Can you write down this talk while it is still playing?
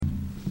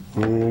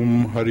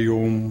Om Hari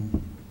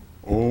Om.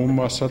 Om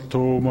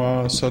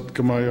Asatoma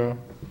Satgamaya.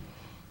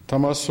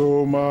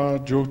 Tamasoma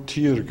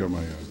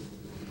Jyotirgamaya.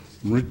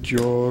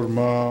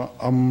 Mrityorma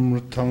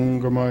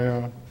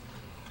Amritangamaya.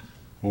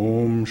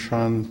 Om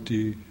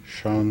Shanti,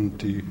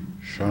 Shanti,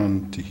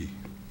 Shanti.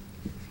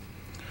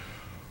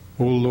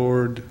 O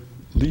Lord,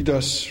 lead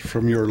us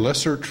from your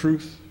lesser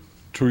truth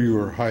to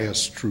your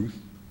highest truth.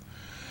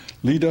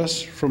 Lead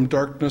us from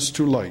darkness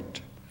to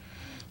light.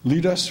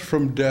 Lead us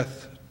from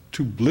death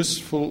to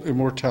blissful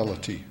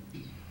immortality.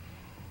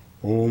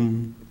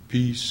 Om,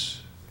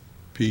 peace,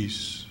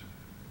 peace,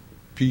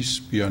 peace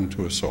be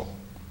unto us all.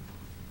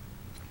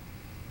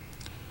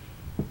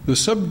 The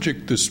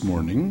subject this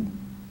morning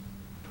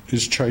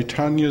is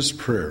Chaitanya's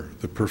prayer,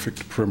 the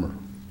perfect primer.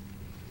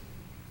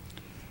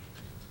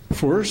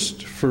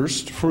 First,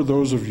 for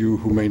those of you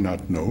who may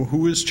not know,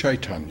 who is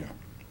Chaitanya?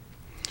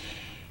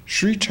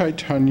 Sri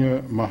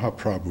Chaitanya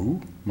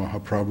Mahaprabhu,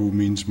 Mahaprabhu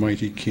means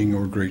mighty king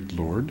or great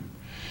lord,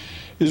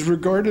 is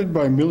regarded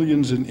by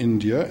millions in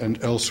India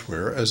and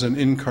elsewhere as an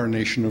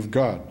incarnation of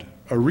God,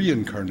 a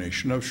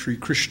reincarnation of Sri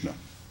Krishna.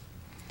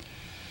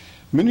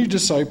 Many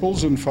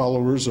disciples and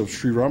followers of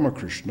Sri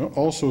Ramakrishna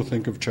also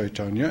think of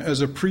Chaitanya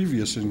as a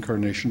previous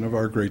incarnation of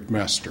our great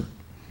master.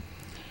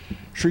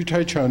 Sri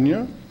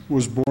Chaitanya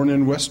was born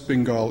in West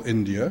Bengal,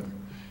 India,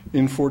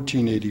 in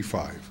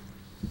 1485,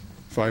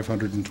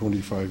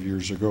 525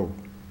 years ago.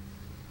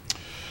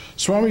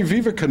 Swami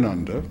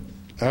Vivekananda,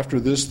 after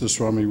this the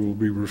Swami will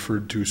be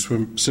referred to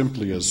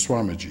simply as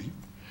Swamiji,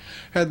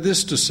 had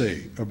this to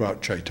say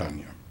about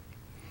Chaitanya.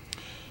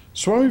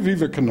 Swami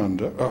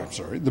Vivekananda,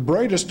 the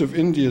brightest of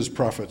India's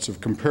prophets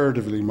of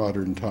comparatively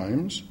modern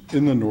times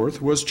in the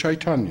north was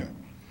Chaitanya.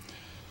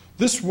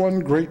 This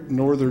one great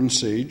northern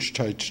sage,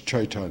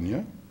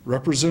 Chaitanya,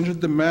 represented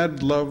the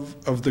mad love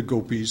of the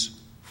gopis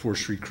for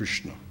Sri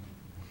Krishna.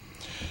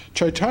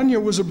 Chaitanya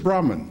was a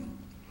Brahmin,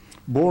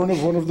 born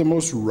of one of the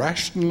most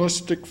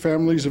rationalistic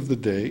families of the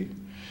day,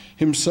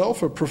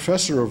 himself a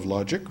professor of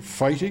logic,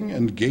 fighting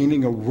and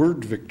gaining a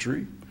word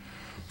victory.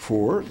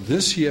 For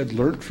this he had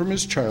learnt from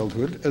his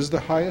childhood as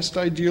the highest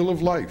ideal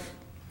of life.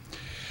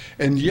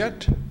 And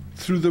yet,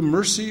 through the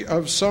mercy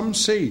of some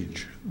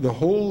sage, the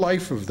whole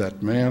life of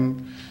that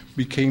man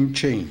became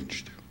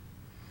changed.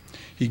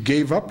 He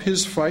gave up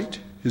his fight,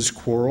 his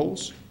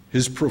quarrels,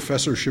 his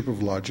professorship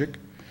of logic,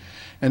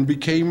 and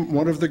became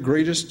one of the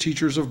greatest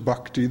teachers of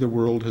bhakti the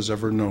world has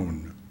ever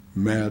known,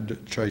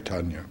 Mad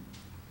Chaitanya.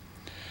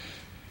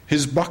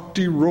 His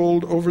bhakti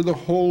rolled over the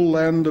whole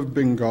land of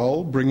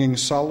Bengal, bringing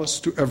solace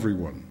to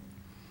everyone.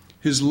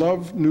 His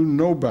love knew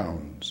no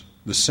bounds.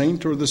 The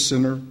saint or the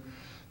sinner,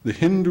 the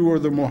Hindu or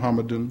the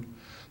Mohammedan,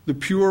 the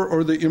pure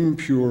or the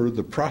impure,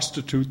 the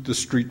prostitute, the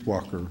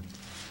streetwalker,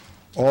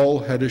 all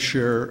had a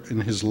share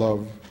in his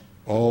love,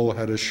 all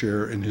had a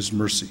share in his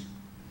mercy.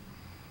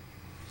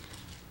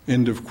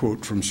 End of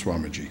quote from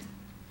Swamiji.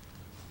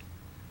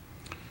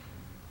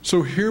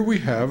 So here we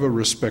have a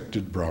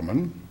respected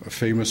Brahmin, a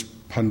famous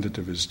pundit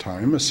of his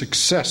time, a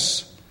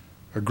success,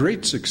 a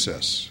great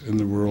success in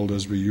the world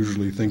as we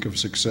usually think of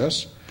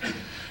success,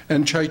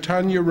 and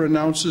Chaitanya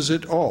renounces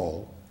it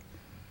all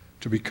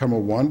to become a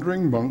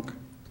wandering monk,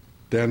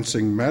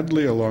 dancing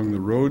madly along the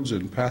roads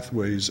and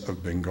pathways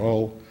of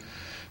Bengal,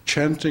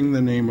 chanting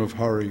the name of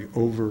Hari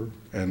over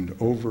and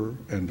over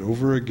and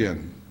over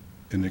again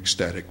in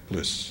ecstatic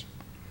bliss.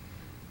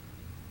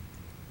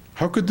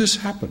 How could this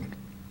happen?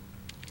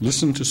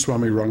 Listen to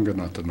Swami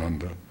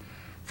Ranganathananda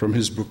from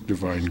his book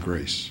Divine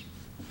Grace.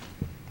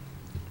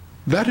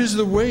 That is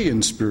the way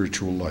in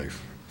spiritual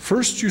life.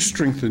 First you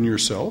strengthen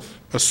yourself,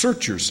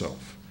 assert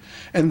yourself,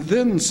 and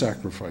then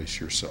sacrifice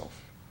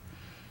yourself.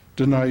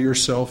 Deny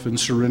yourself and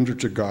surrender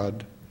to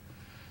God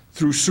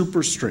through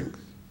super strength.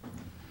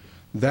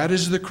 That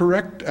is the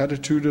correct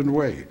attitude and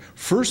way.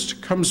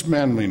 First comes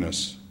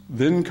manliness,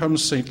 then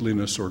comes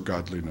saintliness or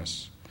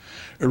godliness.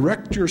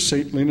 Erect your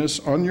saintliness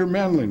on your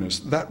manliness.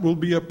 That will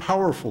be a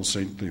powerful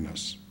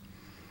saintliness.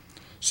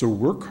 So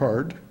work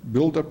hard,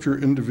 build up your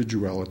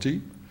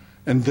individuality,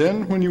 and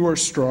then when you are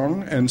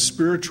strong and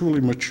spiritually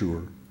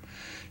mature,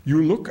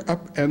 you look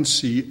up and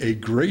see a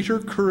greater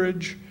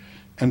courage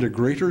and a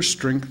greater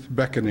strength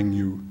beckoning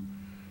you,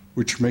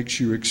 which makes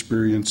you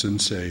experience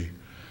and say,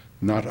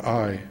 not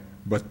I,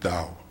 but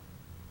thou,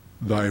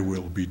 thy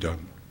will be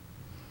done.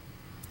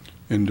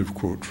 End of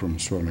quote from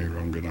Swami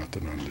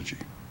Ranganathanandaji.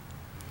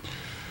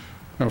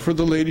 Now, for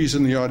the ladies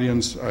in the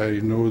audience, I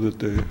know that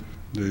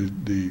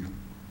the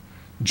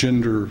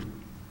gender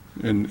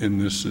in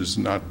this is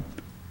not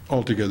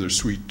altogether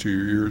sweet to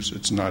your ears.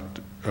 It's not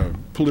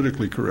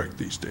politically correct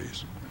these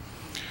days.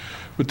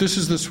 But this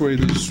is this way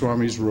that the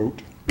Swamis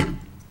wrote,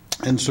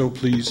 and so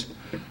please,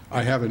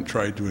 I haven't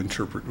tried to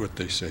interpret what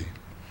they say.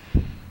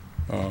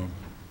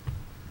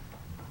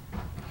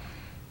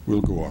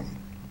 We'll go on.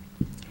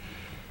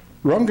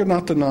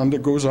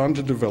 Ranganathananda goes on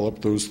to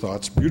develop those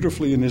thoughts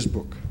beautifully in his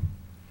book.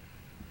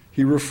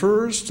 He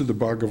refers to the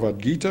Bhagavad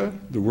Gita,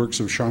 the works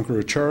of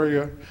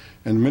Shankaracharya,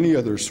 and many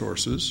other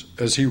sources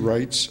as he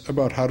writes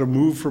about how to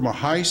move from a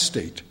high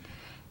state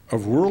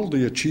of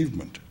worldly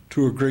achievement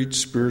to a great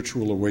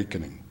spiritual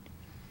awakening.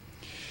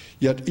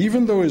 Yet,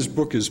 even though his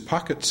book is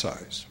pocket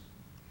size,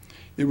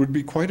 it would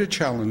be quite a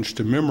challenge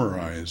to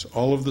memorize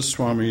all of the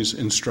Swami's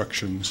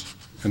instructions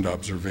and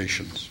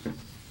observations.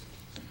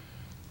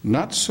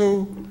 Not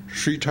so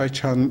Sri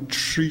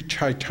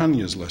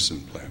Chaitanya's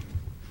lesson plan.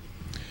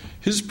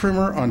 His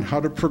primer on how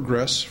to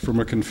progress from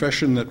a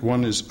confession that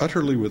one is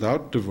utterly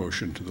without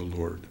devotion to the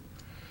Lord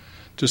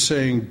to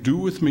saying, "Do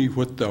with me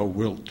what thou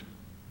wilt,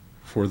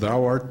 for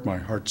thou art my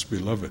heart's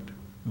beloved,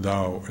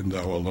 thou and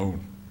thou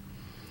alone,"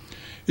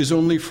 is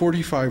only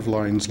 45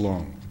 lines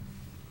long.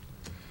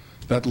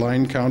 That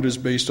line count is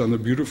based on the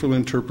beautiful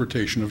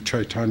interpretation of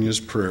Chaitanya's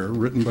prayer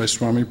written by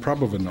Swami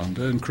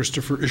Prabhavananda and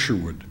Christopher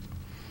Isherwood.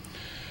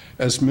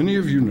 As many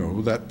of you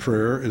know, that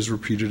prayer is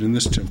repeated in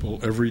this temple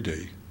every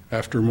day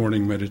after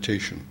morning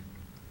meditation.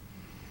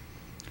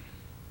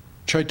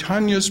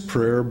 Chaitanya's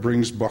prayer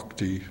brings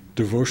bhakti,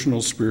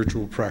 devotional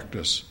spiritual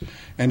practice,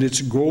 and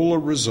its goal or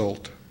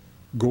result,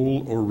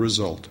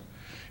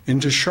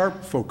 into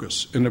sharp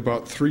focus in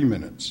about 3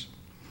 minutes.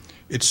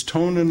 Its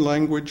tone and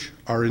language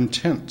are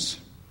intense.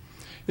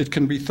 It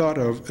can be thought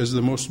of as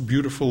the most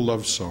beautiful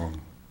love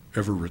song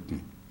ever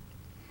written.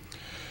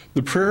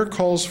 The prayer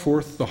calls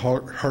forth the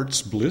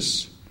heart's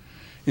bliss,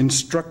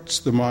 instructs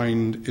the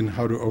mind in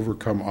how to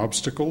overcome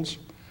obstacles,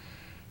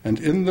 and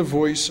in the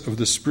voice of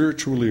the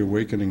spiritually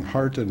awakening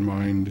heart and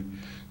mind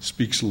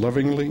speaks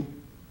lovingly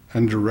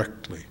and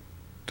directly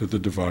to the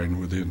divine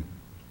within.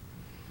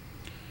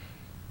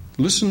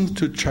 Listen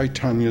to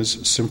Chaitanya's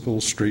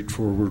simple,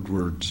 straightforward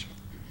words.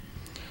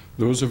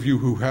 Those of you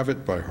who have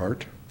it by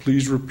heart,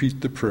 please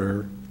repeat the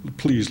prayer.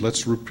 Please,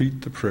 let's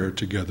repeat the prayer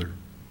together.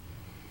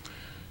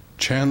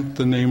 Chant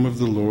the name of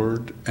the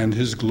Lord and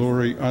his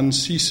glory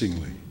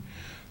unceasingly,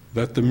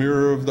 that the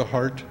mirror of the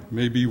heart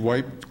may be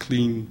wiped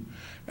clean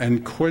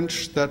and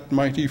quench that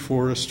mighty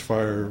forest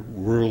fire,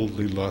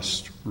 worldly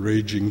lust,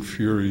 raging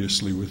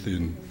furiously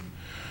within.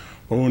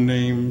 O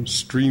name,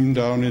 stream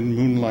down in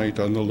moonlight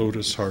on the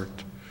lotus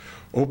heart,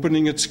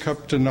 opening its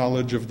cup to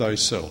knowledge of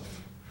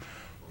thyself.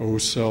 O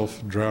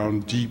self,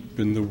 drowned deep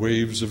in the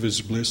waves of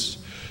his bliss,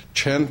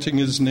 chanting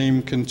his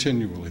name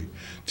continually,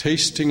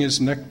 tasting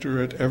his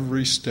nectar at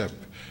every step,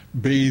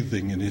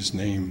 bathing in his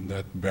name,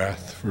 that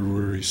bath for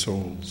weary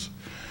souls.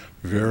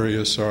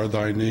 Various are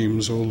thy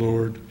names, O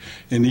Lord.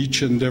 In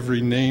each and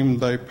every name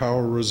thy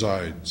power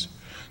resides.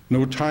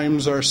 No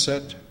times are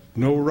set,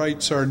 no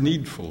rites are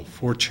needful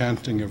for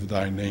chanting of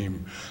thy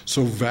name.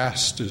 So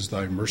vast is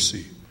thy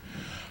mercy.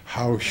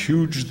 How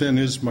huge then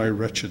is my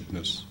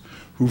wretchedness,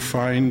 who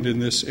find in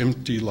this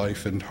empty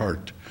life and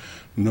heart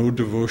no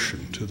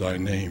devotion to thy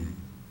name.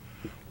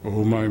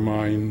 O my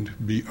mind,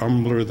 be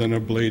humbler than a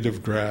blade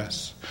of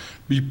grass.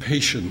 Be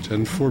patient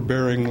and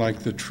forbearing like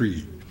the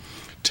tree.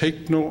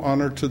 Take no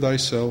honor to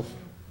thyself,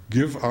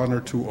 give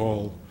honor to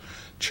all.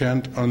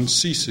 Chant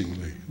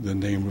unceasingly the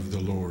name of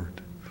the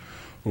Lord.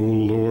 O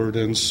Lord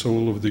and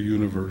soul of the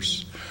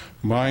universe,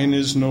 mine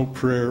is no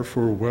prayer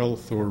for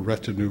wealth or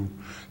retinue,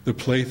 the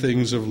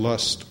playthings of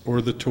lust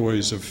or the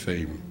toys of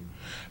fame.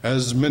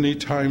 As many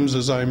times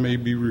as I may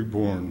be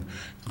reborn,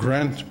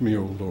 grant me,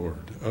 O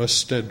Lord, a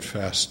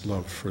steadfast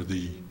love for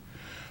thee.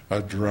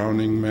 A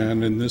drowning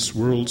man in this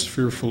world's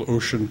fearful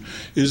ocean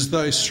is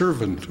thy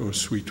servant, O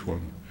sweet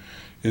one.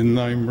 In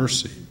thy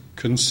mercy,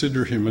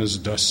 consider him as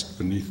dust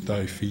beneath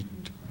thy feet.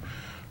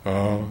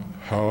 Ah,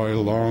 how I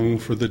long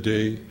for the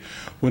day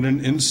when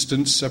an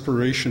instant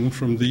separation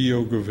from thee,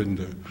 O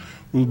Govinda,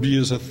 will be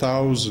as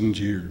 1,000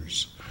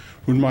 years,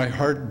 when my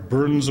heart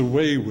burns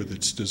away with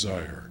its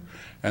desire,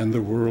 and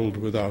the world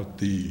without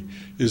thee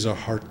is a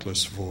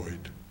heartless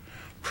void.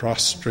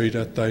 Prostrate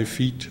at thy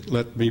feet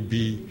let me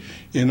be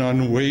in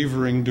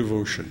unwavering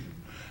devotion,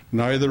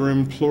 neither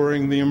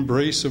imploring the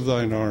embrace of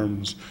thine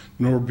arms,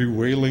 nor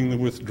bewailing the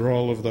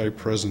withdrawal of thy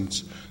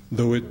presence,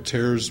 though it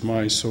tears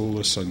my soul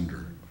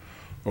asunder.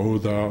 O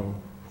thou,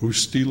 who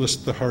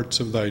stealest the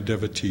hearts of thy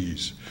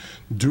devotees,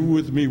 do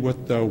with me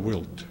what thou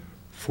wilt,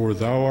 for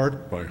thou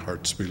art my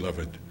heart's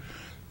beloved,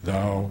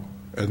 thou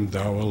and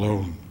thou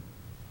alone.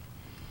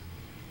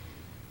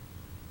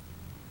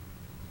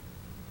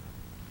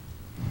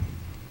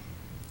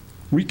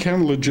 We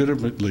can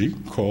legitimately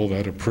call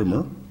that a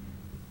primer.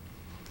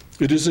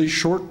 It is a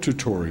short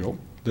tutorial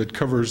that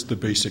covers the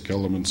basic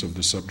elements of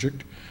the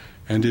subject,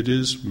 and it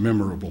is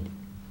memorable.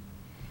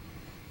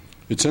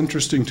 It's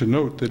interesting to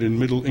note that in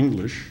Middle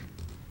English,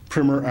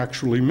 primer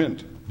actually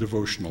meant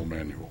devotional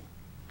manual.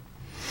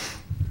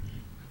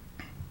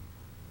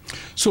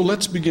 So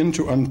let's begin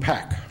to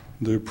unpack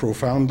the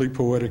profoundly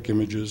poetic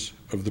images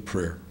of the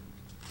prayer.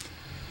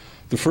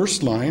 The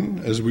first line,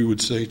 as we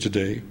would say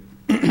today,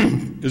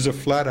 is a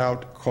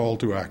flat-out call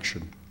to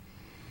action.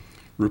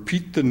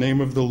 Repeat the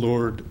name of the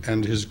Lord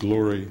and his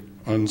glory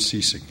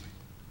unceasingly.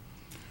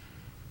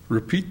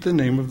 Repeat the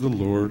name of the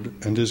Lord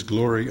and his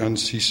glory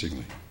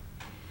unceasingly.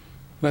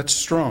 That's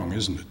strong,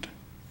 isn't it?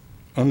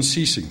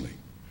 Unceasingly.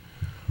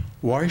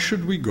 Why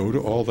should we go to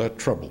all that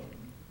trouble?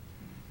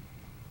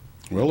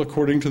 Well,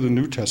 according to the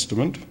New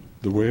Testament,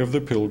 the way of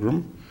the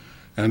pilgrim,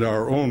 and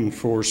our own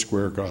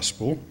Foursquare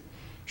Gospel,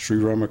 Sri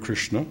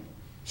Ramakrishna,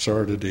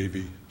 Sarada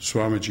Devi,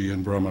 Swamiji,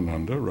 and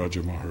Brahmananda,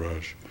 Raja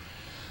Maharaj,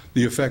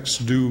 the effects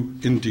do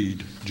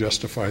indeed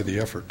justify the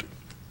effort.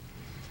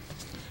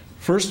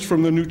 First,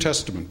 from the New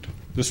Testament.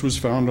 This was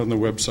found on the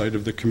website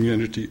of the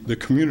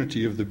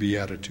Community of the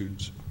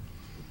Beatitudes.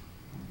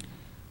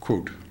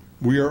 Quote,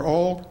 "We are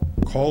all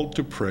called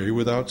to pray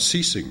without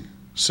ceasing,"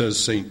 says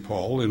St.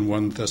 Paul in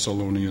 1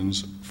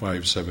 Thessalonians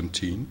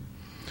 5:17.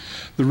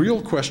 The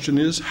real question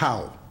is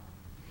how.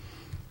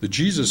 The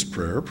Jesus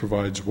prayer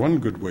provides one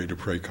good way to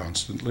pray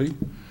constantly.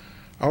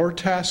 Our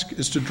task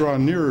is to draw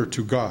nearer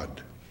to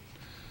God.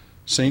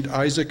 St.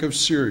 Isaac of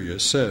Syria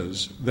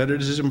says that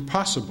it is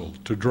impossible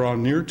to draw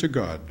near to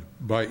God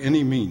by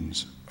any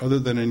means other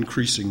than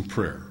increasing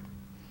prayer.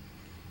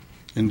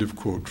 End of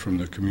quote from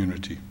the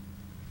Community.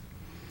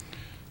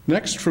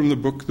 Next, from the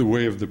book The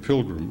Way of the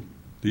Pilgrim,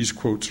 these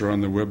quotes are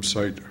on the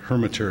website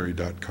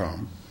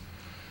hermitary.com.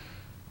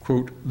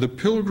 Quote, "The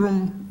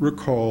pilgrim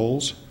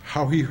recalls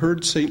how he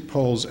heard St.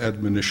 Paul's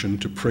admonition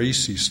to pray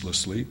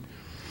ceaselessly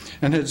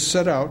and had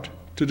set out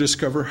to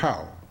discover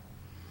how.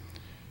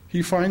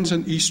 He finds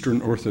an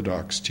Eastern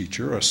Orthodox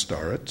teacher, a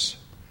starets.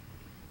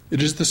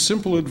 It is the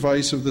simple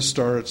advice of the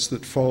starets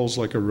that falls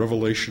like a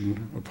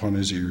revelation upon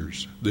his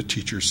ears. The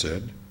teacher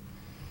said,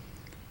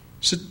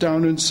 'Sit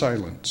down in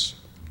silence,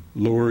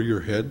 lower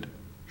your head,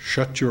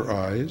 shut your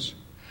eyes,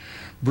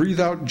 breathe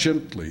out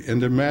gently,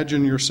 and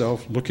imagine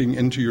yourself looking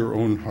into your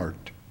own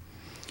heart.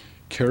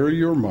 Carry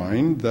your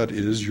mind, that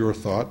is, your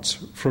thoughts,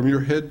 from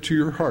your head to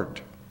your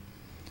heart.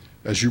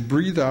 As you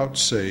breathe out,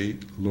 say,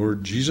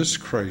 Lord Jesus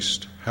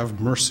Christ, have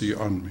mercy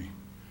on me.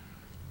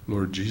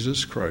 Lord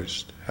Jesus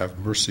Christ, have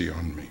mercy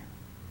on me.'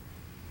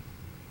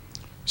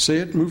 Say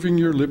it moving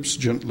your lips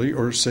gently,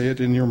 or say it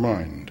in your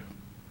mind.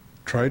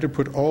 Try to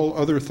put all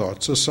other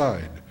thoughts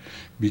aside.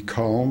 Be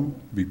calm,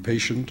 be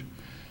patient,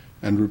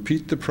 and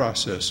repeat the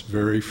process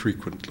very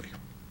frequently."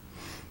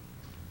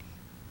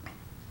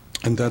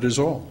 And that is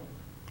all.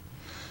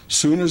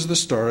 Soon as the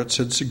starets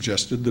had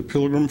suggested, the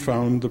pilgrim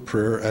found the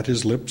prayer at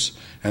his lips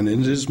and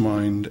in his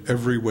mind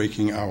every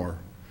waking hour,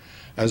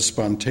 as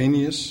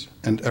spontaneous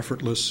and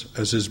effortless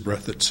as his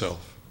breath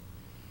itself.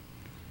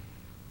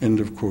 End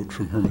of quote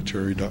from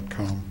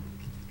hermitary.com.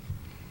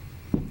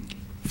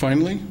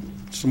 Finally,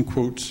 some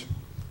quotes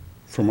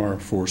from our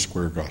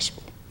Foursquare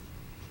Gospel.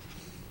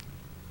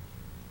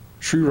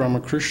 Sri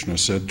Ramakrishna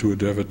said to a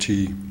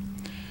devotee,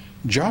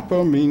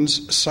 "Japa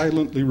means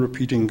silently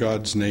repeating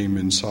God's name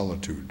in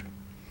solitude.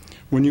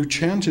 When you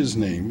chant his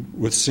name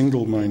with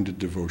single-minded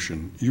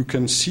devotion, you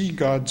can see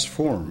God's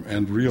form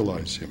and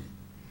realize him.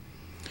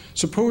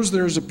 Suppose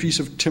there is a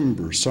piece of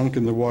timber sunk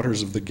in the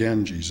waters of the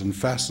Ganges and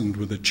fastened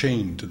with a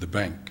chain to the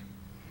bank.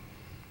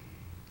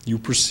 You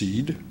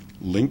proceed,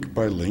 link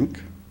by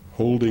link,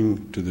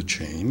 holding to the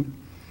chain,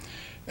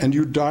 and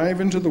you dive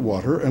into the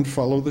water and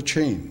follow the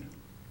chain.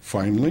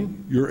 Finally,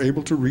 you're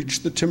able to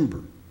reach the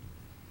timber.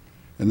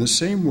 In the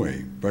same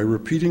way, by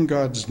repeating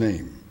God's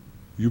name,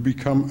 you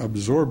become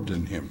absorbed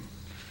in him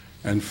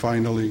and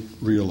finally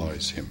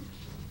realize him."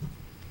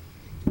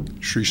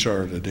 Sri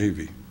Sarada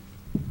Devi,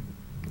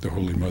 the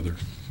Holy Mother.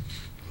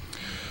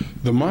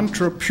 The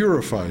mantra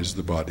purifies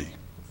the body.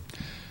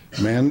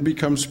 Man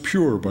becomes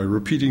pure by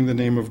repeating the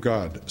name of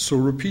God, so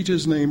repeat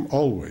his name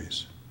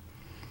always.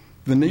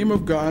 The name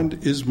of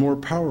God is more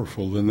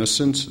powerful than the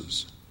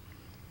senses.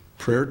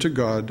 Prayer to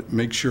God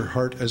makes your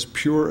heart as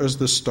pure as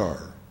the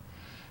star.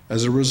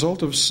 As a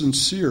result of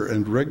sincere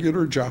and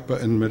regular japa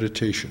and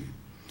meditation,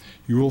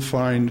 you will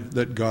find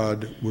that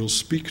God will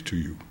speak to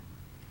you.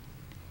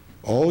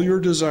 All your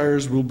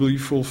desires will be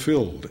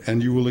fulfilled,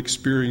 and you will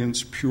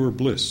experience pure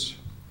bliss.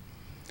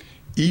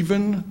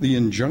 Even the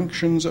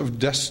injunctions of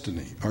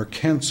destiny are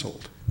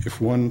canceled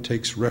if one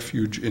takes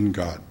refuge in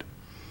God.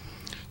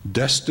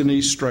 Destiny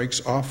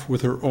strikes off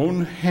with her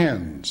own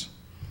hands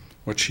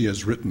what she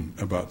has written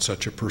about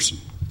such a person.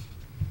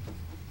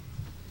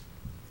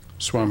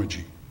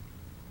 Swamiji.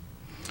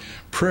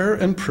 Prayer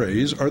and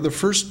praise are the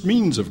first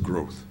means of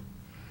growth.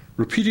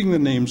 Repeating the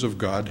names of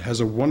God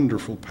has a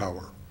wonderful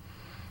power.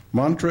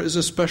 Mantra is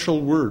a special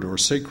word or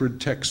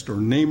sacred text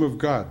or name of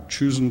God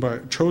chosen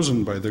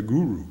by the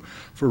Guru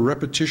for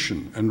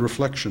repetition and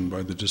reflection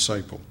by the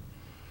disciple.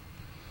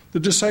 The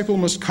disciple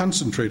must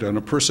concentrate on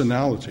a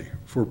personality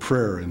for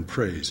prayer and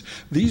praise.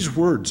 These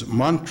words,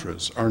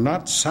 mantras, are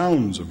not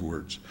sounds of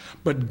words,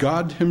 but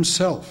God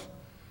himself,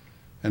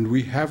 and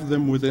we have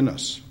them within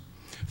us.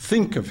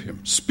 Think of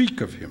him,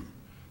 speak of him.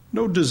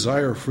 No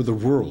desire for the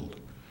world.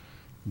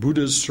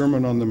 Buddha's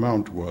Sermon on the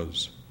Mount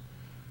was,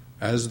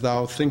 "As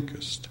thou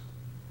thinkest,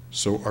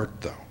 so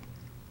art thou."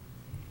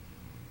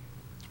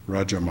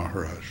 Raja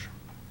Maharaj,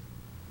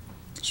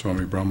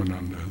 Swami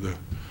Brahmananda, the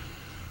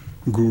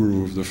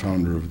guru of the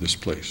founder of this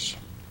place.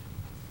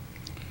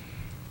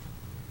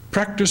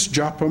 Practice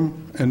japam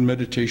and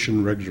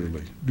meditation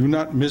regularly. Do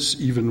not miss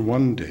even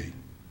one day.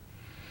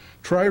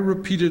 Try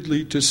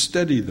repeatedly to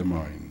steady the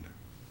mind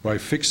by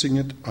fixing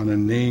it on a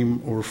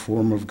name or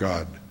form of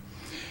God,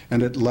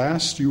 and at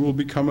last you will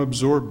become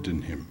absorbed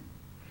in him.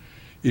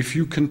 If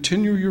you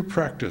continue your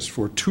practice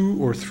for 2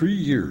 or 3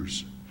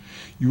 years,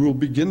 you will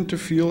begin to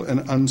feel an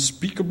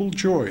unspeakable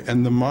joy,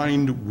 and the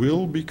mind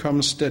will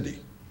become steady.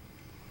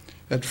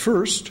 At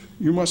first,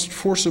 you must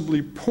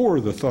forcibly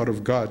pour the thought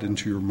of God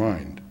into your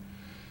mind.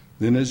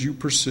 Then, as you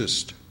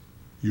persist,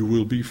 you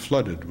will be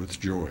flooded with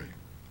joy.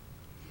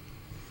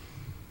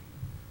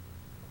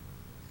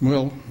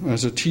 Well,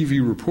 as a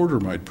TV reporter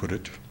might put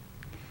it,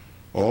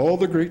 all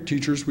the great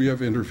teachers we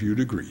have interviewed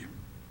agree.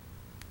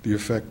 The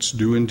effects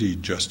do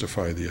indeed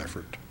justify the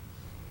effort.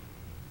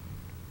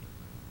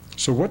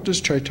 So what does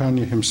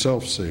Chaitanya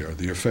himself say are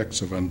the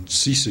effects of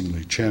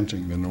unceasingly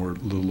chanting the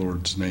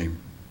Lord's name?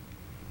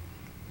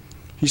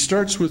 He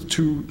starts with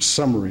two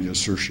summary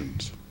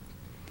assertions.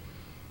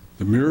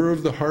 The mirror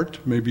of the heart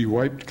may be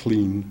wiped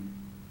clean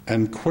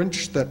and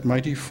quench that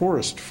mighty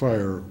forest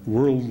fire,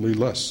 worldly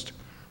lust,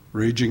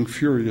 raging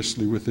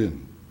furiously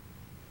within.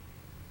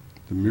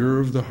 The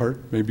mirror of the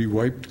heart may be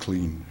wiped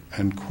clean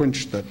and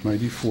quench that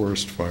mighty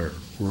forest fire,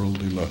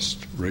 worldly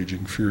lust,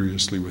 raging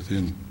furiously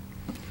within.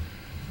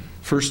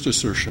 First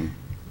assertion,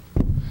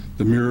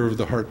 the mirror of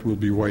the heart will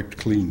be wiped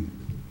clean.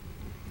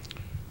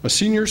 A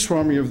senior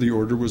Swami of the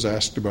order was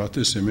asked about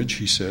this image.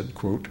 He said,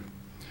 quote,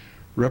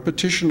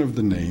 "Repetition of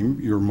the name,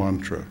 your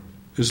mantra,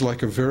 is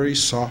like a very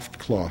soft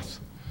cloth,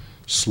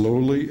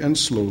 slowly and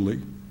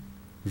slowly,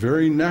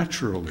 very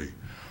naturally,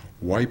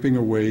 wiping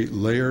away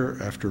layer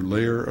after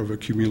layer of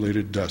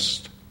accumulated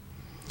dust,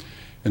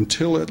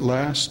 until at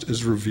last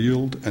is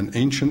revealed an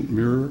ancient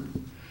mirror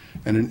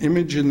and an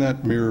image in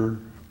that mirror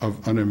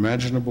of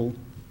unimaginable,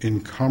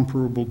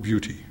 incomparable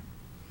beauty.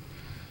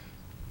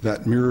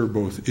 That mirror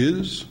both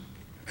is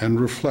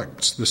and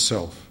reflects the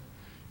self,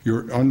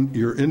 your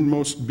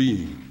inmost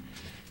being,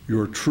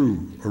 your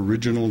true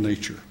original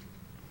nature.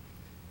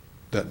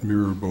 That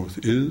mirror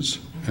both is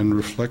and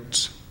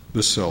reflects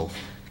the self,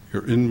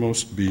 your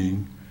inmost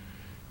being,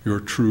 your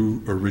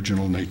true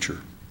original nature."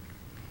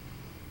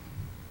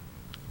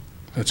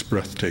 That's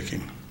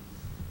breathtaking.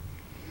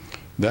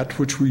 That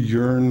which we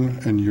yearn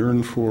and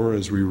yearn for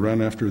as we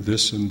run after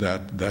this and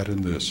that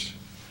and this,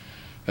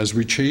 as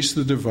we chase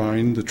the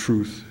divine, the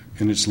truth,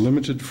 in its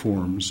limited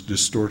forms,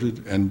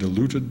 distorted and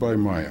diluted by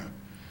Maya,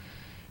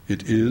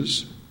 it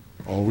is,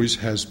 always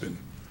has been,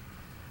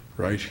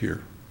 right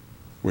here,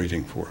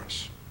 waiting for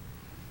us.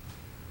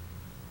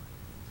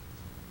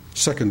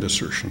 Second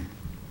assertion,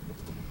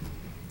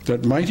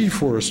 that mighty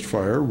forest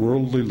fire,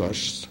 worldly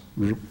lust,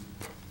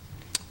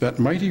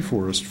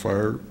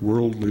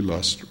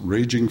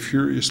 raging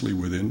furiously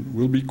within,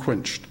 will be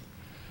quenched,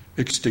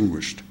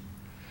 extinguished.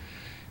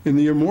 In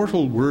the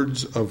immortal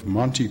words of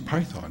Monty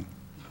Python,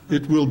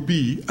 it will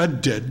be a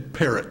dead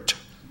parrot.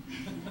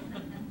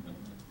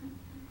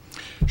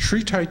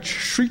 Sri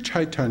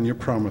Chaitanya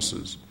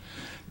promises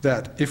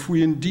that if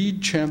we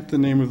indeed chant the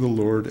name of the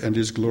Lord and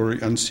His glory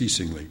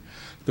unceasingly,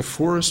 the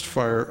forest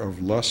fire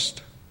of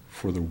lust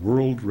for the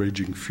world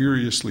raging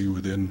furiously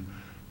within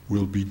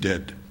will be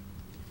dead.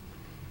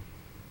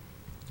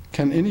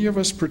 Can any of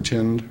us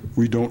pretend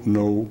we don't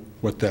know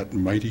what that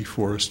mighty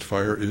forest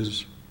fire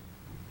is?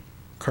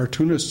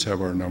 Cartoonists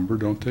have our number,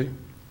 don't they?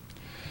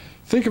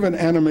 Think of an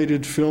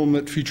animated film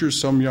that features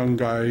some young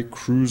guy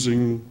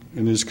cruising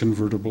in his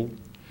convertible.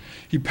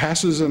 He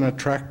passes an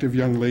attractive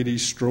young lady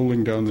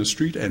strolling down the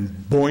street, and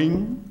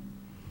boing,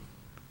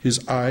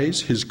 his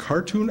eyes, his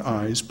cartoon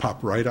eyes,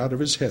 pop right out of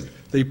his head.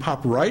 They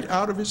pop right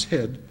out of his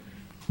head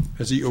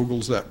as he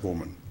ogles that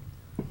woman.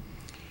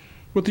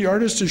 What the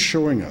artist is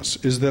showing us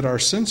is that our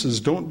senses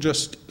don't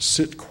just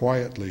sit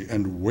quietly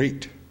and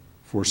wait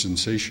for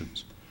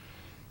sensations.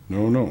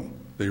 No,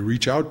 they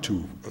reach out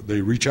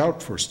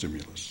for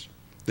stimulus.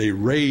 They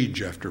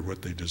rage after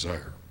what they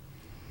desire.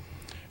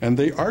 And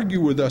they argue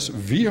with us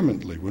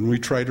vehemently when we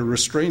try to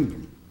restrain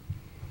them.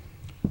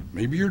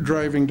 Maybe you're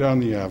driving down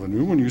the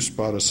avenue when you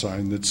spot a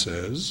sign that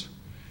says,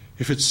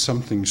 "If it's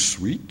something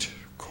sweet,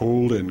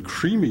 cold, and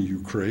creamy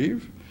you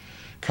crave,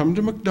 come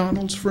to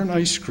McDonald's for an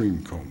ice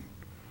cream cone.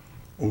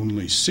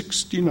 Only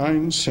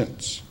 69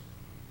 cents.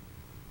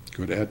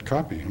 Good ad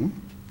copy, huh?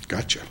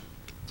 Gotcha.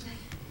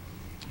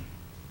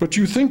 But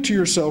you think to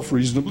yourself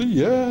reasonably,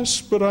 yes,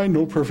 but I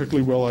know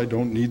perfectly well I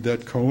don't need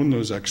that cone,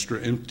 those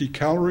extra empty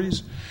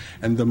calories.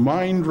 And the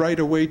mind right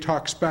away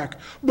talks back,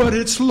 but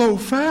it's low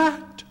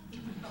fat.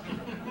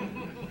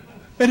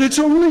 And it's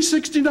only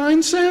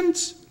 69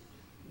 cents.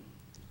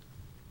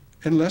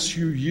 Unless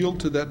you yield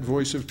to that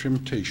voice of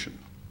temptation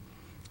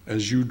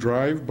as you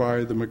drive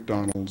by the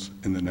McDonald's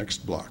in the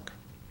next block,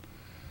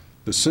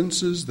 the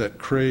senses that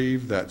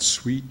crave that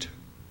sweet,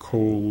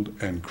 cold,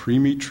 and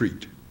creamy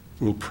treat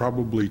will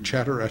probably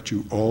chatter at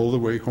you all the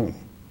way home.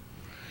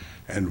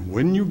 And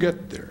when you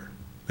get there,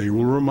 they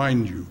will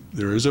remind you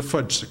there is a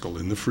fudgesicle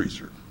in the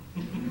freezer.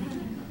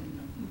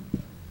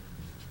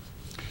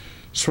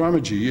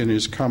 Swamiji, in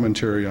his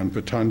commentary on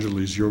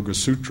Patanjali's Yoga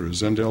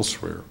Sutras and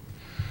elsewhere,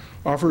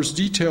 offers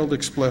detailed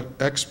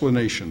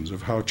explanations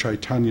of how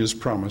Chaitanya's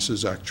promise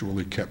is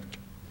actually kept.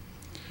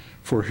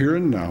 For here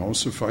and now,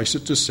 suffice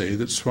it to say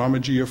that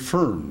Swamiji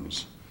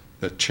affirms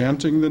that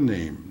chanting the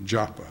name,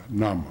 japa,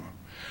 nama,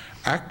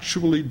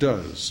 actually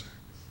does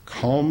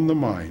calm the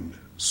mind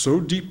so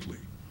deeply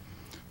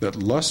that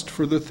lust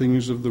for the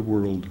things of the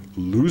world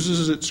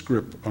loses its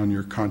grip on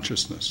your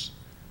consciousness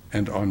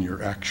and on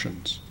your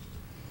actions.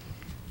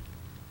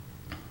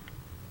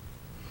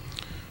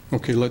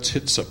 Okay, let's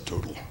hit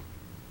subtotal.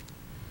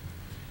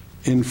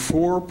 In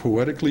 4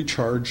 poetically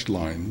charged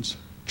lines,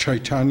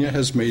 Chaitanya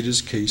has made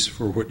his case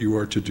for what you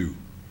are to do.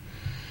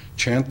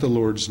 Chant the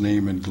Lord's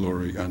name and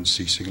glory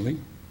unceasingly,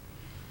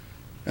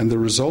 and the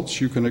results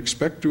you can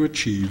expect to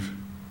achieve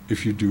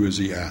if you do as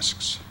he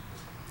asks.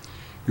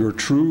 Your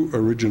true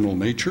original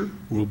nature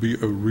will be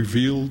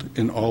revealed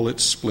in all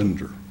its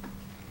splendor.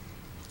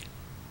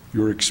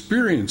 Your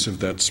experience of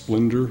that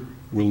splendor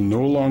will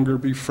no longer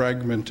be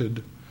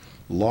fragmented,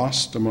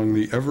 lost among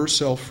the ever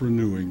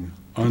self-renewing,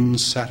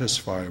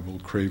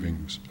 unsatisfiable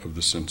cravings of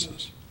the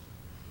senses.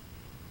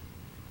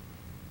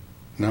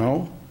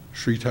 Now,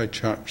 Sri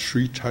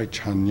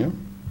Chaitanya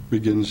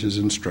begins his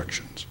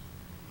instructions.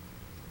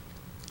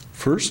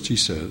 First, he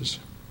says,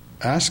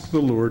 ask the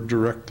Lord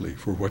directly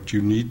for what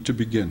you need to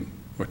begin,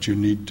 what you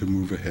need to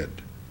move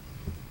ahead.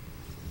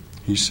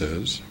 He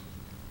says,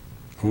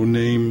 O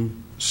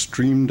name,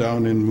 stream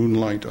down in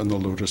moonlight on the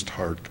lotus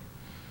heart.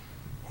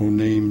 O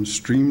name,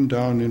 stream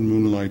down in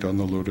moonlight on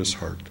the lotus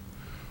heart,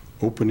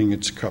 opening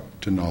its cup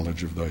to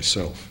knowledge of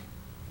thyself.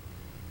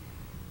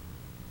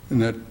 In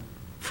that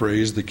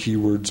phrase, the key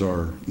words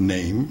are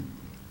name.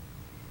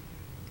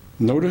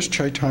 Notice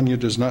Chaitanya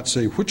does not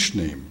say which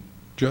name,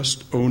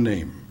 just O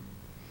name.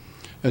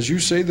 As you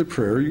say the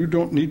prayer, you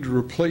don't need to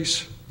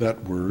replace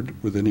that word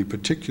with any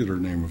particular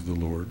name of the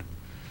Lord.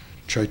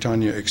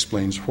 Chaitanya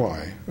explains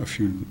why a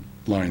few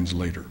lines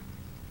later.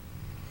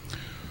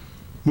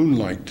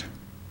 Moonlight.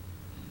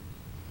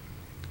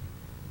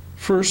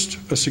 First,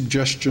 a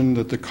suggestion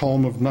that the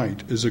calm of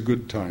night is a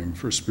good time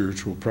for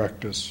spiritual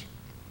practice.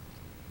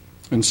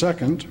 And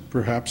second,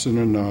 perhaps a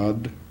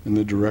nod in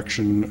the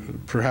direction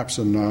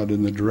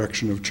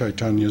of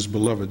Chaitanya's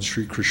beloved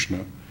Sri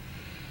Krishna.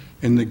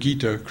 In the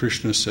Gita,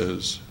 Krishna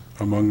says,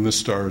 among the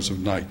stars of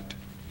night,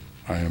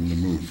 I am the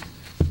moon.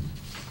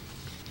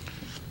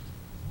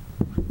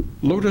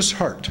 Lotus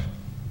heart.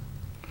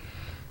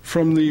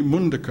 From the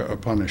Mundaka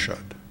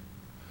Upanishad.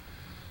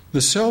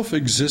 The self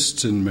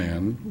exists in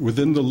man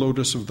within the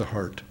lotus of the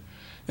heart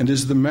and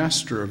is the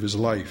master of his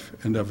life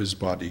and of his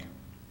body.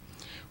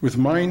 With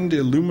mind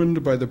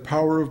illumined by the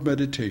power of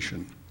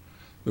meditation,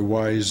 the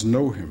wise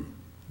know him,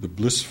 the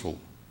blissful,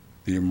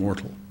 the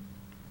immortal.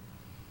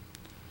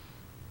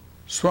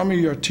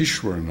 Swami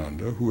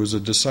Yatishwarananda, who was a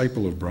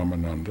disciple of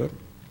Brahmananda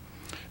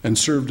and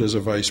served as a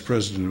vice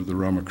president of the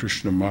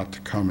Ramakrishna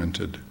Math,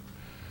 commented,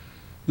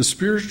 the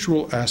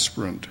spiritual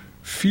aspirant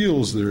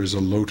feels there is a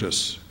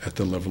lotus at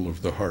the level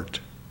of the heart,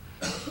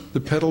 the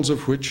petals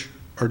of which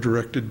are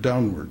directed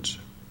downwards.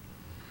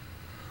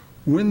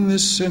 When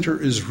this center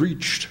is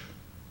reached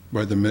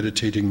by the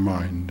meditating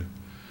mind,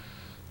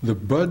 the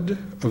bud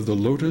of the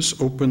lotus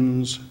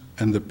opens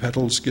and the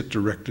petals get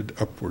directed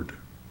upward.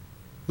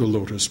 The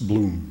lotus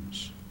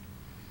blooms.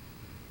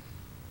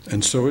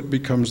 And so it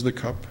becomes the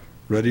cup,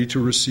 ready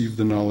to receive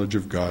the knowledge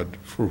of God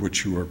for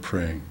which you are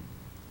praying.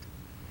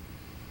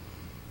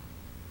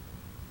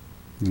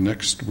 The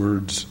next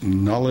words,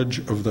 knowledge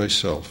of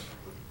thyself.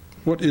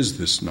 What is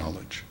this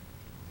knowledge?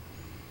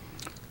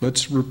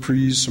 Let's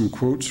reprise some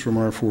quotes from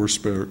our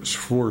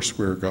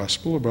Four-Square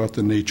Gospel about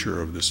the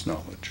nature of this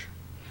knowledge.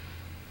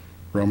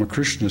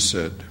 Ramakrishna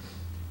said,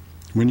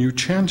 when you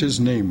chant his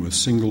name with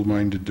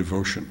single-minded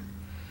devotion,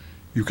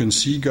 you can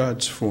see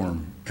God's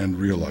form and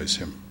realize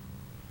him.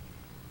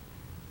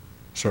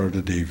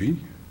 Sarada Devi,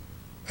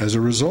 as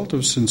a result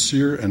of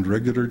sincere and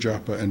regular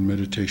japa and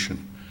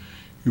meditation,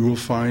 you will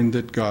find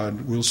that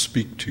God will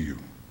speak to you.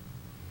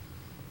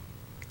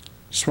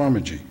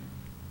 Swamiji,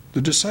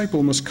 the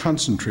disciple must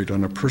concentrate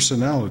on a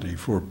personality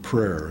for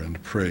prayer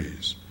and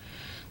praise.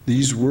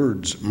 These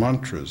words,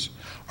 mantras,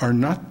 are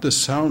not the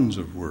sounds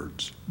of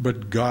words,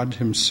 but God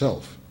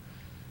himself,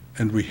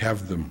 and we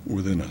have them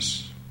within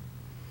us.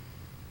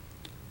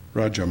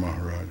 Raja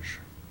Maharaj,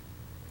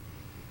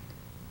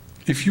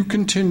 if you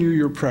continue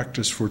your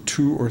practice for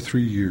 2 or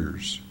 3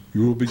 years,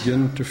 you will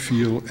begin to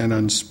feel an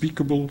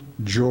unspeakable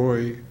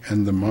joy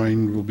and the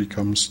mind will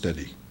become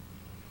steady.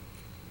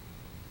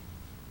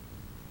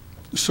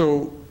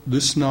 So,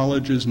 this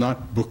knowledge is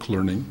not book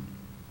learning.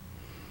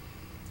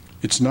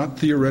 It's not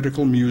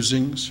theoretical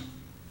musings.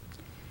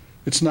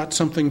 It's not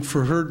something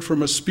heard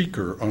from a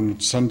speaker on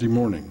Sunday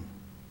morning.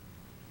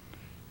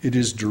 It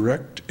is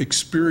direct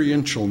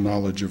experiential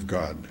knowledge of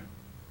God,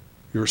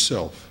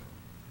 yourself,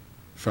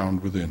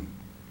 found within.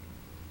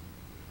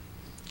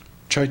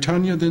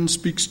 Chaitanya then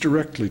speaks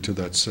directly to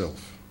that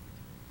self.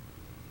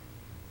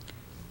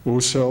 O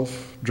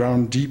self,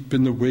 drown deep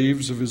in the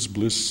waves of his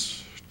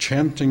bliss,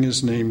 chanting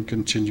his name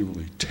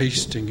continually,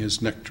 tasting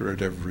his nectar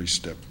at every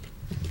step.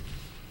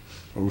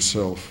 O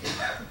self,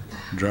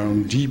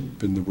 drown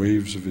deep in the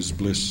waves of his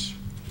bliss,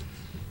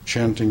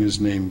 chanting his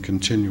name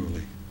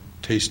continually,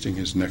 tasting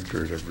his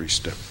nectar at every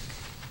step.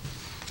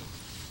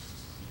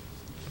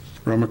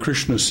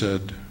 Ramakrishna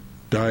said,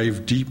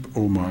 dive deep,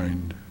 O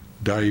mind,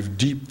 dive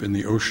deep in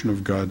the ocean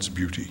of God's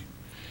beauty.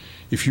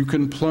 If you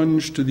can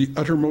plunge to the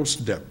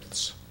uttermost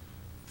depths,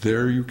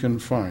 there you can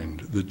find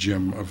the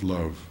gem of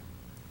love.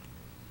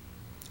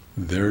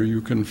 There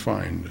you can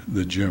find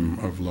the gem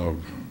of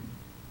love.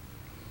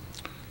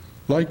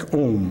 Like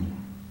Om,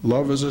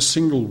 love is a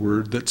single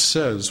word that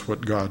says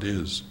what God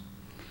is.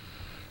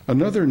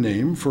 Another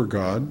name for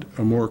God,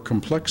 a more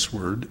complex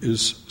word,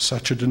 is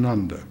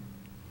Satchidananda.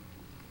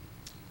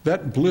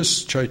 That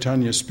bliss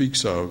Chaitanya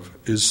speaks of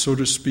is, so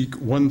to speak,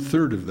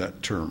 1/3 of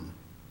that term,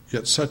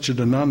 yet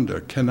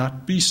Satchidananda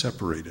cannot be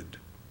separated.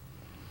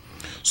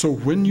 So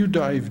when you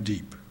dive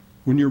deep,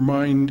 when your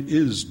mind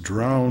is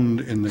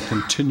drowned in the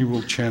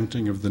continual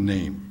chanting of the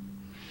name,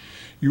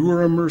 you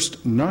are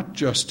immersed not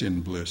just in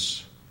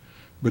bliss,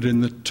 but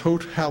in the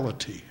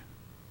totality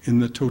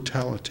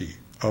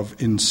of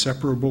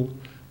inseparable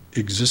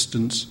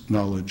existence,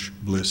 knowledge,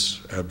 bliss,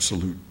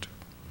 absolute.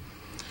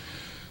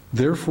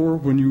 Therefore,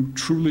 when you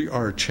truly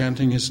are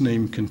chanting his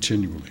name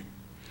continually,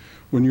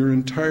 when your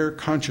entire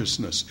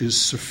consciousness is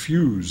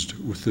suffused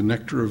with the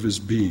nectar of his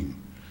being,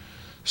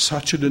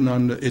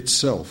 Satchidananda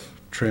itself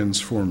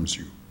transforms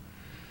you.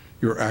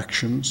 Your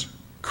actions,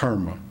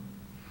 karma,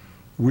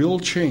 will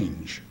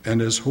change,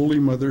 and as Holy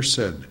Mother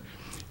said,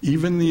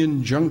 even the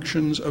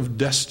injunctions of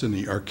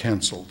destiny are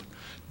canceled.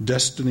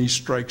 Destiny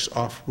strikes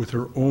off with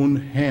her own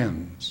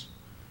hands,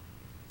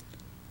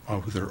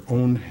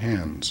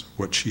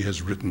 what she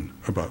has written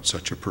about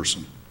such a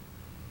person.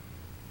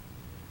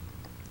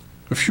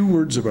 A few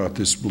words about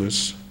this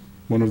bliss,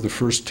 one of the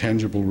first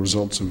tangible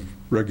results of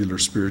regular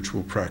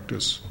spiritual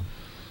practice.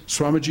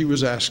 Swamiji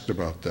was asked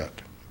about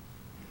that.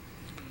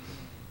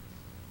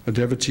 A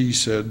devotee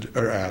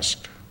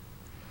asked,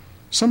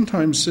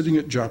 "Sometimes sitting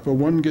at japa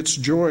one gets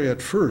joy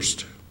at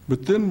first,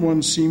 but then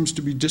one seems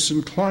to be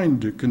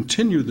disinclined to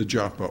continue the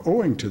japa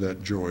owing to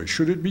that joy.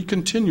 Should it be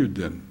continued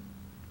then?"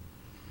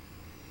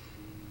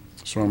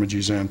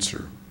 Swamiji's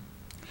answer,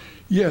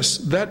 "Yes,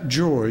 that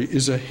joy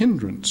is a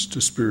hindrance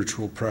to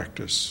spiritual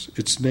practice,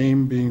 its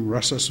name being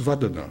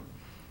rasasvadana,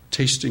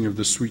 tasting of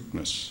the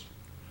sweetness.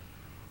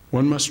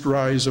 One must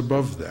rise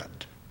above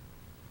that.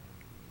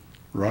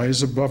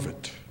 Rise above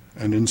it,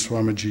 and in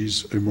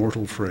Swamiji's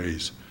immortal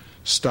phrase,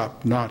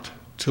 stop not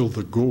till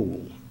the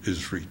goal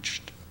is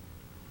reached."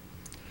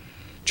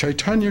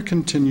 Chaitanya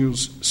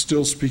continues,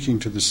 still speaking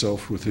to the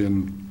self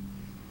within,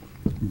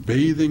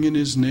 bathing in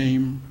his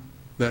name,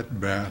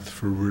 that bath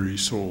for weary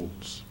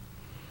souls.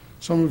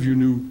 Some of you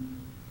knew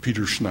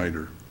Peter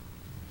Schneider,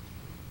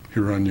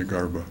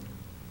 Hiranyagarbha.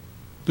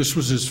 This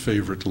was his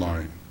favorite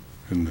line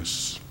in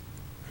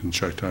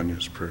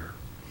Chaitanya's prayer.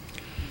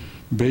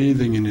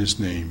 Bathing in his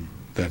name,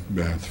 that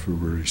bath for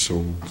weary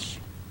souls.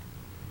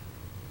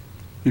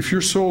 If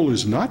your soul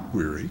is not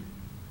weary,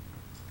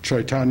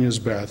 Chaitanya's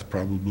bath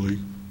probably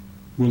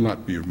will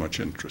not be of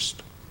much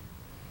interest.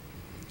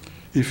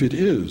 If it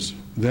is,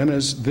 then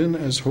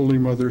as Holy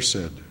Mother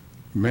said,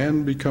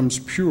 man becomes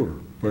pure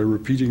by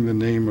repeating the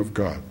name of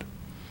God.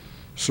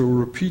 So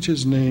repeat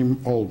his name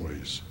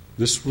always.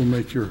 This will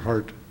make your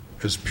heart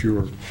as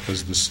pure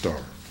as the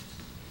star.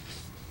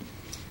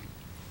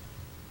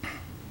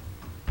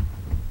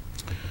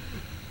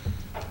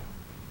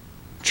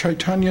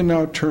 Chaitanya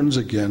now turns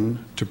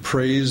again to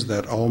praise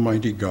that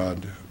Almighty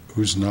God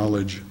whose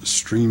knowledge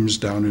streams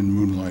down in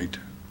moonlight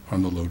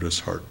on the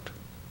lotus heart.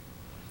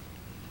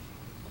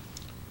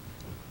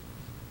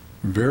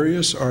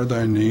 Various are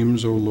thy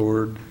names, O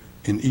Lord.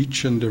 In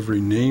each and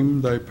every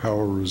name thy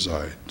power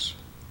resides.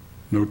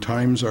 No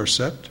times are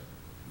set,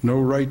 no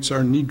rites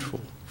are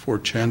needful for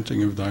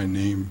chanting of thy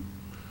name.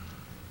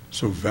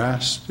 So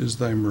vast is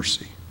thy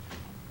mercy.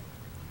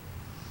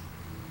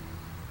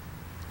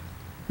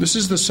 This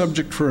is the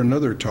subject for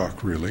another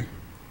talk, really.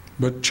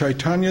 But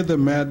Chaitanya, the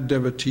mad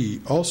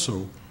devotee,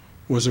 also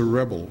was a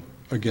rebel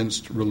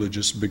against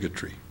religious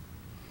bigotry.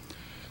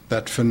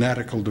 That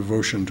fanatical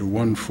devotion to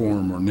one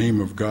form or name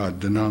of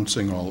God,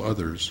 denouncing all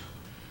others,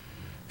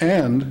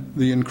 and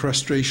the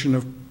incrustation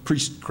of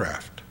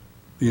priestcraft,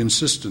 the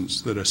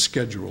insistence that a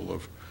schedule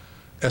of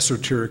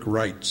esoteric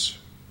rites,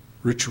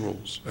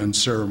 rituals, and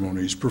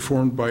ceremonies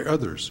performed by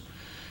others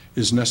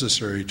is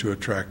necessary to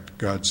attract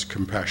God's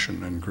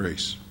compassion and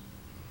grace.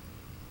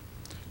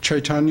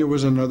 Chaitanya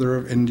was another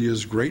of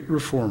India's great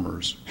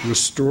reformers,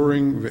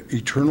 restoring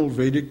eternal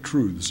Vedic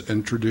truths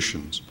and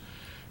traditions,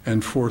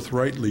 and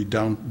forthrightly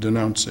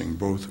denouncing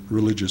both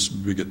religious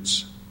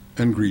bigots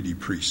and greedy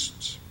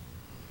priests.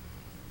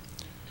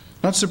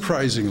 Not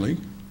surprisingly,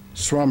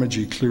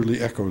 Swamiji clearly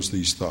echoes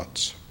these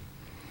thoughts.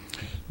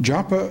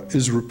 Japa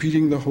is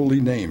repeating the holy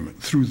name.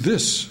 Through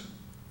this,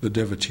 the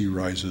devotee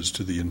rises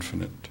to the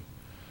infinite.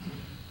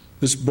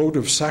 This boat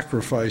of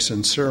sacrifice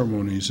and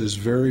ceremonies is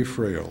very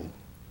frail.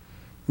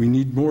 We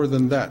need more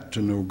than that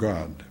to know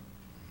God.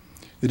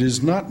 It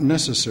is not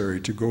necessary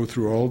to go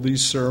through all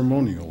these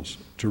ceremonials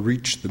to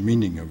reach the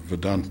meaning of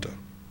Vedanta.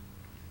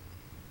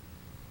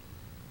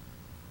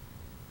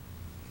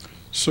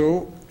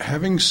 So,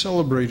 having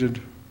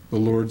celebrated the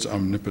Lord's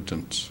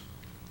omnipotence,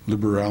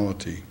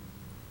 liberality,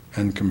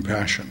 and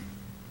compassion,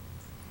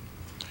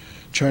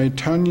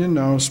 Chaitanya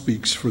now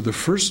speaks for the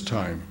first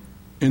time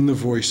in the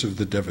voice of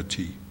the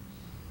devotee.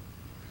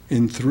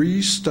 In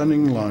 3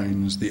 stunning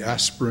lines, the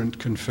aspirant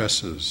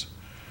confesses,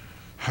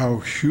 "How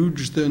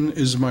huge then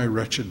is my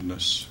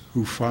wretchedness,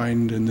 who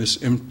find in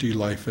this empty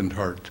life and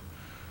heart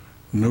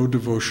no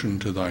devotion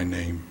to thy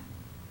name.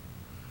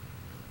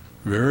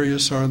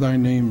 Various are thy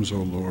names,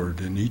 O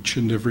Lord, in each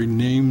and every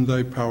name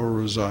thy power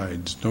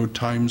resides. No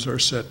times are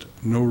set,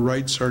 no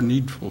rites are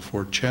needful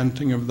for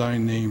chanting of thy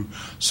name,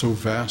 so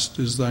vast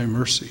is thy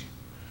mercy.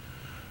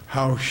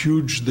 How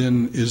huge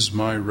then is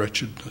my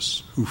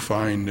wretchedness, who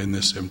find in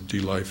this empty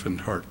life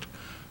and heart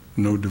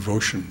no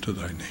devotion to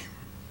thy name."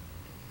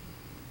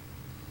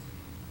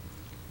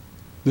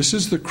 This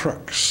is the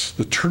crux,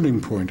 the turning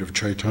point of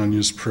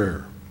Chaitanya's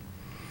prayer.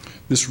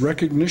 This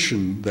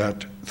recognition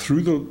that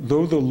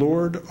though the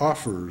Lord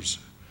offers,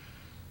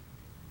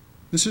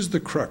 this is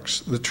the crux,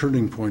 the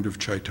turning point of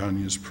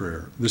Chaitanya's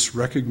prayer. This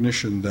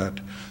recognition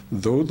that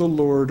though the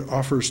Lord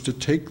offers to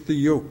take the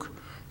yoke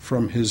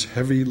from his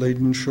heavy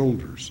laden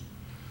shoulders,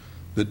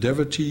 the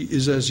devotee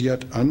is as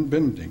yet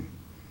unbending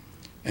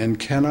and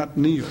cannot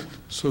kneel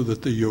so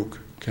that the yoke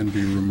can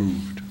be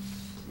removed.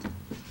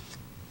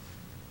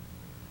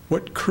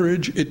 What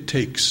courage it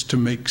takes to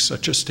make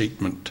such a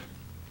statement.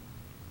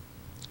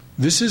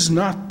 This is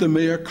not the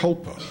mea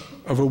culpa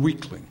of a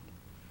weakling.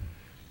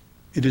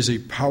 It is a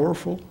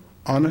powerful,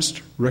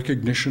 honest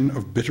recognition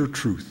of bitter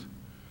truth.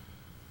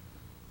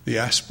 The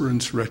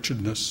aspirant's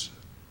wretchedness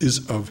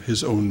is of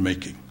his own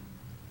making.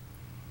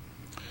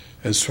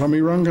 As Swami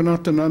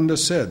Ranganathananda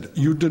said,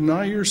 you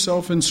deny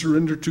yourself and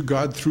surrender to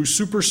God through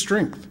super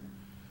strength.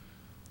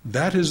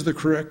 That is the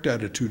correct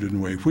attitude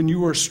and way. When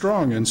you are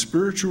strong and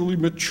spiritually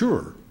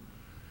mature,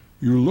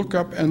 you look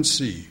up and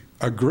see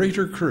a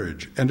greater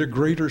courage and a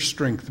greater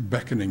strength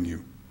beckoning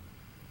you,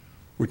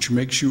 which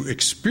makes you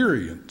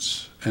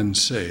experience and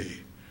say,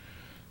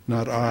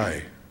 not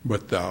I,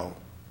 but thou,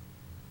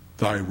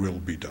 thy will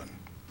be done.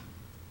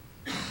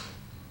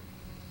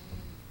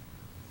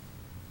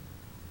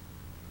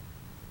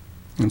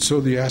 And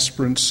so the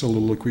aspirant's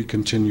soliloquy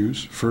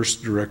continues,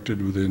 first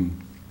directed within.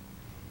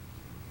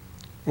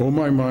 O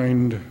my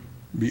mind,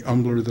 be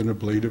humbler than a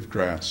blade of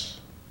grass.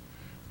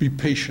 Be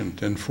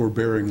patient and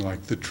forbearing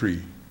like the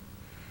tree.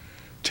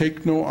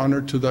 Take no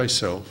honor to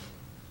thyself.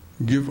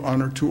 Give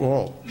honor to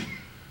all.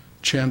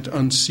 Chant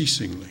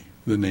unceasingly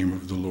the name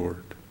of the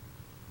Lord.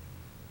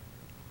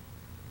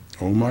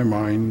 O my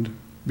mind,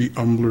 be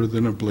humbler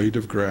than a blade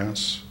of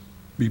grass.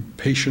 Be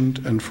patient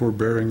and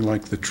forbearing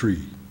like the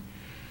tree.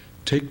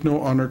 Take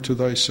no honor to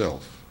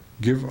thyself.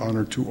 Give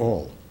honor to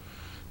all.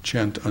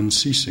 Chant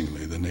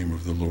unceasingly the name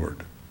of the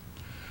Lord.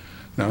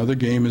 Now the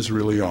game is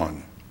really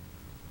on.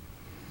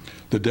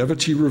 The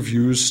devotee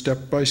reviews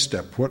step by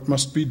step what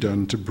must be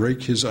done to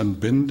break his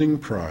unbending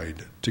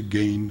pride to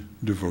gain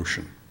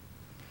devotion.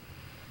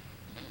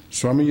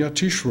 Swami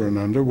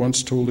Yatishwarananda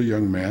once told a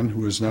young man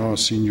who is now a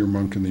senior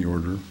monk in the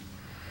order,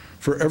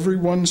 for every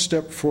one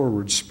step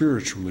forward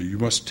spiritually, you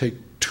must take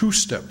 2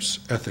 steps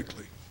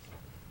ethically.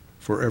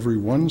 For every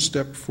one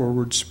step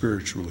forward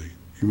spiritually,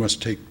 you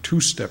must take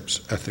 2 steps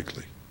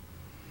ethically.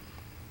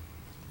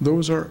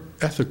 Those are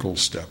ethical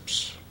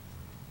steps.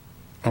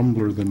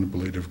 Humbler than a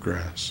blade of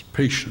grass,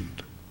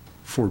 patient,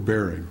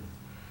 forbearing,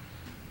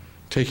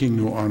 taking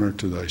no honor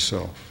to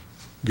thyself,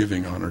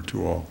 giving honor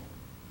to all.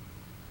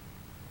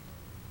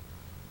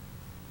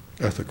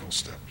 Ethical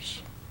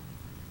steps.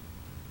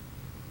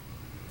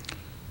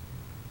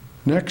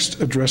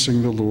 Next,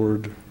 addressing the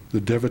Lord, the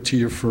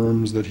devotee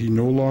affirms that he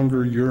no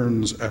longer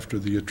yearns after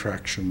the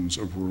attractions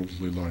of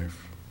worldly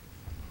life.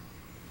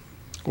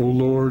 O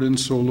Lord and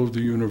soul of the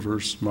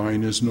universe,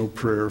 mine is no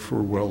prayer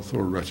for wealth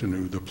or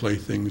retinue, the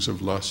playthings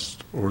of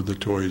lust or the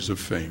toys of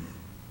fame.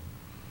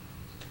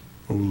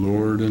 O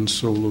Lord and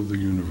soul of the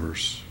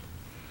universe,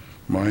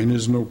 mine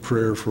is no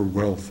prayer for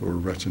wealth or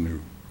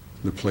retinue,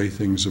 the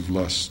playthings of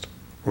lust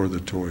or the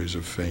toys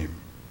of fame.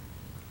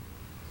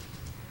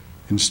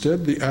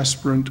 Instead, the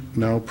aspirant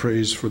now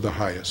prays for the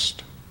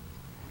highest.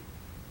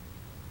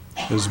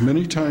 As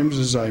many times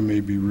as I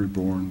may be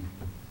reborn,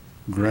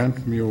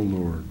 grant me, O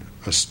Lord,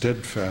 a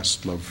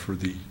steadfast love for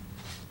thee.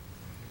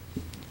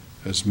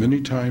 As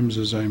many times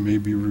as I may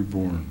be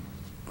reborn,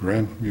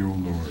 grant me, O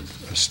Lord,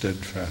 a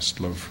steadfast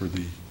love for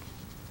thee.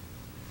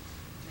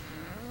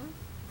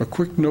 A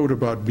quick note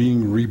about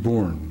being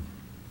reborn.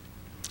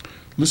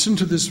 Listen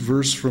to this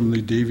verse from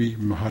the Devi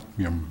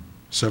Mahatmyam,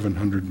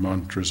 700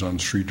 mantras on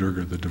Sri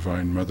Durga, the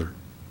Divine Mother.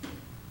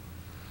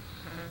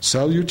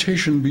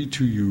 Salutation be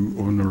to you,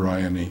 O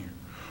Narayani,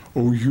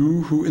 O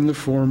you who in the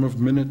form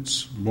of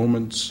minutes,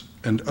 moments,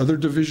 and other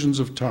divisions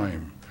of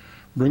time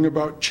bring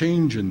about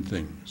change in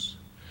things,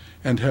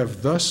 and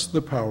have thus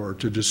the power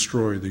to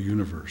destroy the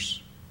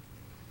universe.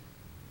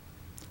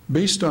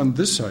 Based on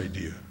this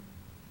idea,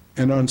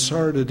 and on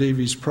Sarada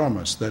Devi's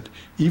promise that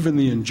even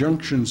the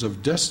injunctions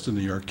of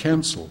destiny are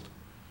cancelled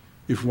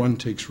if one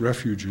takes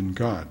refuge in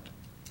God,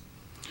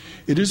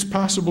 it is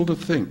possible to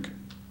think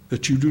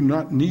that you do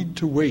not need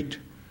to wait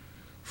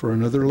for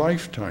another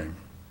lifetime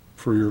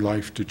for your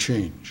life to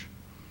change.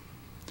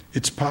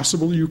 It's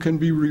possible you can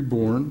be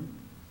reborn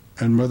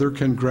and Mother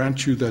can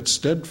grant you that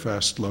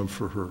steadfast love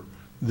for her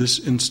this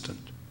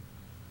instant,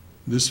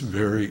 this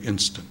very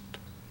instant.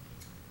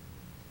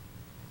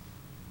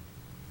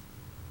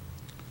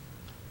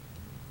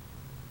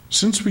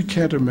 Since we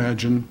can't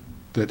imagine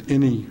that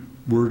any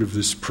word of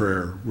this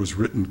prayer was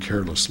written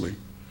carelessly,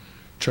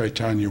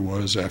 Chaitanya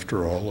was,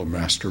 after all, a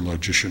master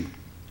logician.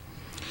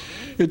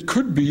 It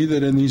could be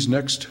that in these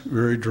next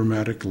very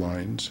dramatic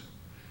lines,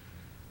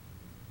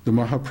 the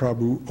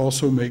Mahaprabhu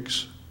also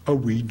makes a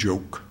wee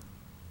joke.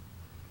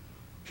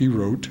 He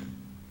wrote,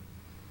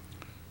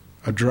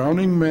 "A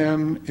drowning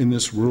man in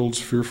this world's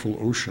fearful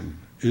ocean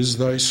is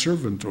thy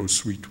servant, O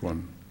sweet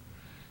one.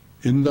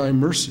 In thy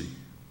mercy,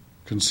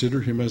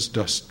 consider him as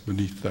dust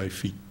beneath thy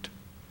feet."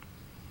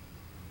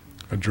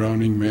 A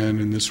drowning man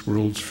in this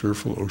world's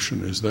fearful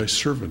ocean is thy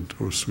servant,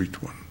 O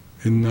sweet one.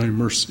 In thy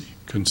mercy,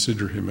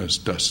 consider him as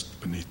dust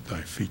beneath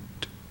thy feet.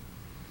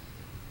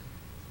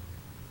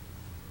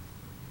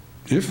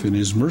 If in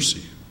his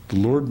mercy the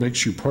Lord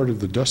makes you part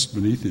of the dust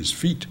beneath his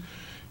feet,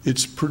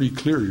 it's pretty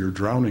clear your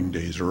drowning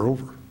days are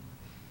over.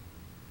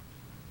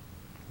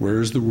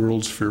 Where is the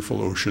world's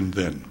fearful ocean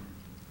then?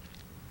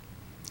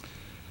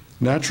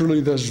 Naturally,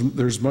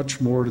 there's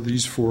much more to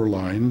these 4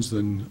 lines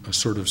than a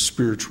sort of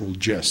spiritual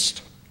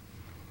jest.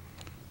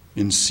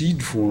 In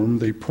seed form,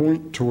 they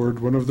point toward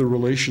one of the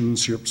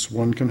relationships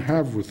one can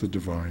have with the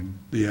divine,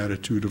 the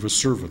attitude of a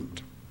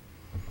servant.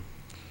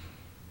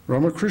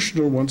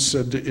 Ramakrishna once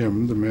said to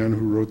him, the man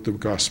who wrote the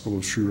Gospel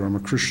of Sri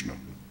Ramakrishna,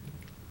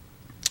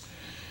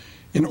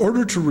 "In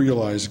order to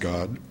realize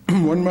God,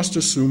 one must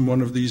assume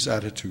one of these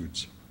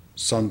attitudes,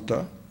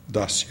 Santa,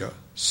 Dasya,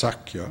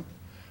 Sakya,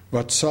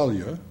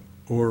 Vatsalya,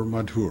 or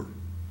Madhur.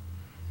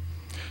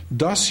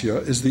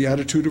 Dasya is the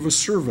attitude of a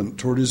servant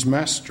toward his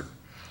master.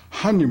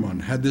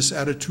 Hanuman had this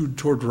attitude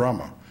toward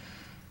Rama.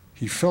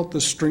 He felt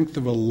the strength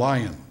of a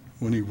lion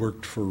when he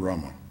worked for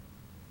Rama."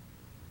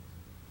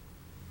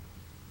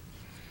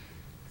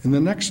 In the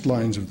next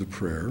lines of the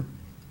prayer,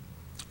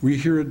 we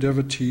hear a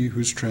devotee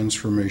whose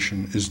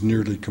transformation is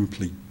nearly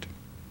complete.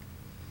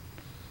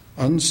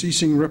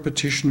 Unceasing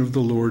repetition of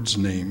the Lord's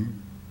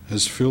name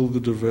has filled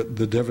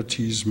the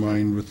devotee's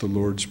mind with the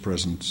Lord's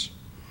presence.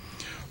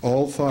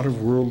 All thought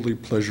of worldly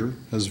pleasure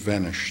has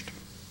vanished.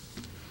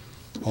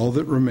 All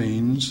that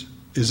remains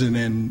is an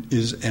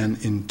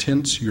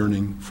intense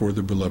yearning for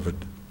the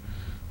beloved,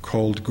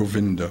 called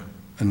Govinda,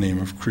 a name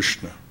of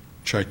Krishna.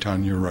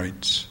 Chaitanya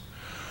writes,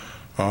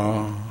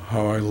 "Ah,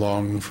 how I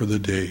long for the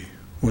day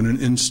when an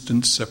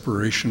instant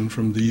separation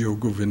from thee, O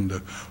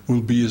Govinda,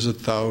 will be as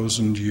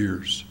 1,000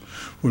 years,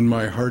 when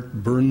my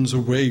heart burns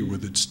away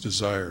with its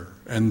desire,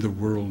 and the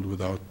world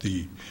without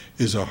thee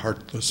is a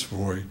heartless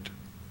void."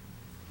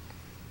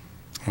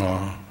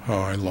 Ah, how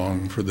I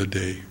long for the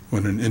day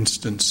when an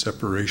instant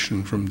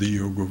separation from thee,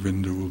 O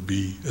Govinda, will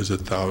be as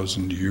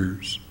 1,000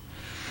 years,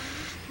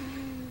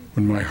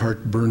 when my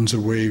heart burns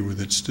away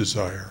with its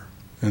desire,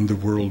 and the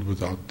world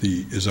without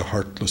thee is a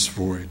heartless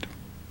void.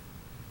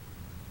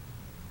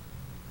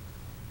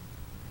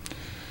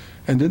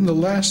 And in the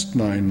last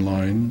 9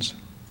 lines,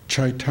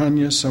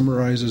 Chaitanya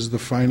summarizes the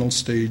final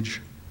stage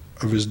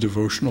of his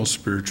devotional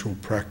spiritual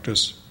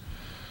practice,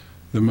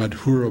 the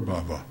Madhura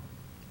Bhava.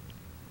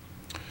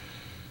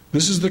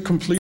 This is the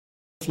complete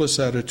selfless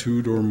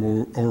attitude or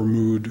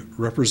mood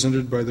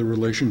represented by the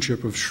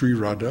relationship of Sri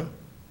Radha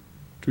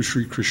to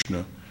Sri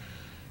Krishna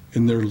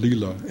in their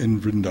Leela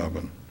in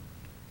Vrindavan.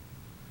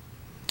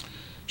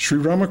 Sri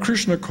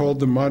Ramakrishna called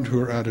the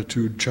Madhur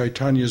attitude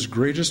Chaitanya's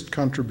greatest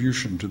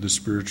contribution to the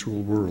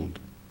spiritual world.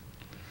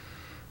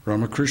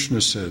 Ramakrishna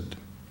said,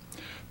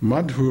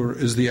 "Madhur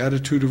is the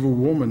attitude of a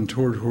woman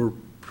toward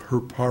her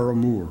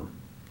paramour."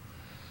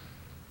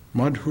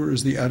 Madhur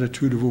is the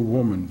attitude of a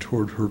woman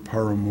toward her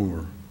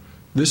paramour.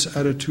 This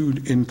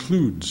attitude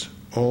includes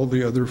all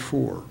the other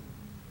 4.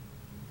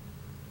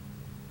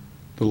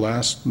 The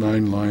last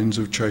 9 lines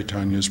of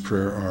Chaitanya's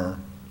prayer are,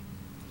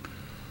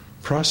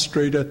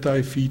 "Prostrate at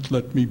thy feet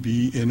let me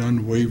be in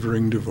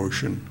unwavering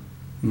devotion,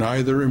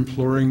 neither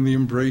imploring the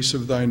embrace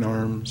of thine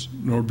arms,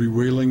 nor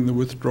bewailing the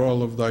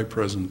withdrawal of thy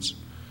presence,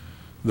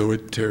 though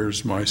it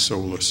tears my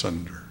soul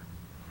asunder.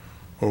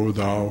 O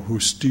thou who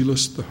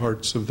stealest the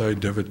hearts of thy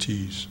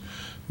devotees,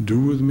 do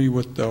with me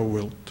what thou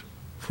wilt,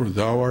 for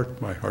thou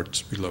art my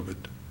heart's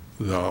beloved,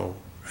 thou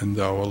and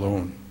thou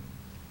alone.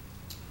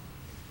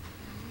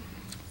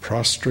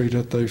 Prostrate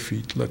at thy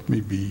feet let me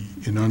be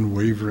in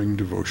unwavering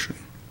devotion,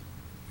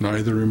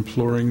 neither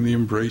imploring the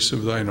embrace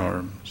of thine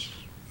arms,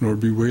 nor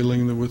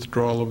bewailing the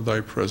withdrawal of thy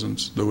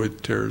presence, though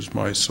it tears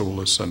my soul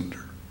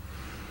asunder.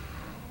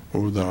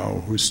 O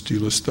thou who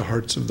stealest the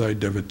hearts of thy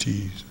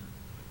devotees,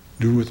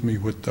 do with me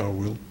what thou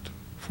wilt,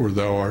 for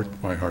thou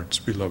art my heart's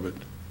beloved,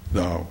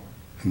 thou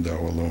and thou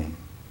alone."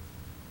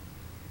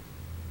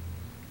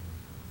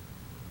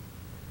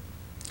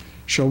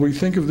 Shall we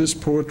think of this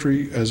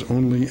poetry as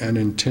only an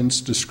intense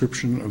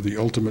description of the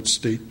ultimate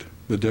state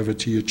the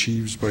devotee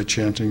achieves by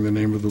chanting the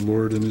name of the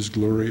Lord and his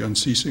glory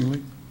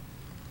unceasingly?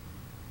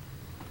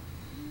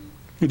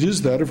 It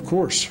is that, of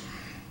course,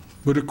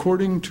 but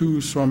according to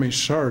Swami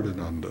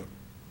Saradananda,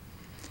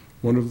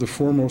 one of the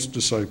foremost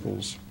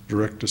disciples,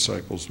 direct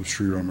disciples of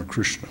Sri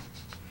Ramakrishna.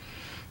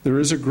 There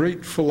is a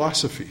great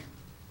philosophy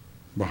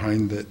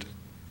behind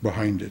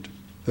it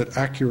that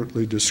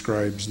accurately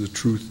describes the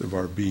truth of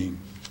our being.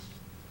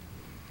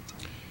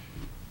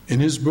 In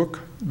his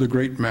book, the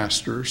great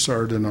master,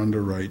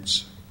 Sardananda,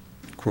 writes,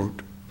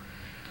 quote,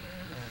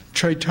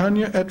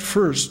 Chaitanya at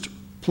first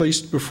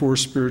placed before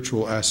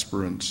spiritual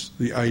aspirants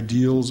the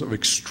ideals of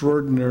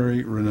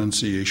extraordinary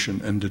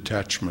renunciation and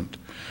detachment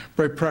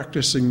by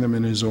practicing them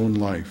in his own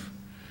life,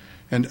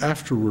 and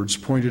afterwards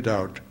pointed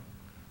out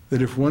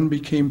that if one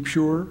became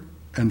pure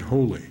and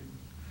holy,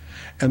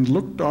 and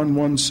looked on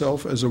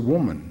oneself as a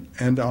woman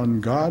and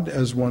on God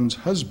as one's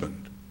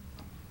husband,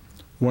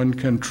 one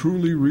can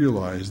truly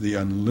realize the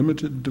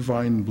unlimited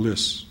divine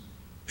bliss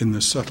in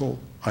the subtle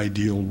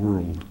ideal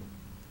world.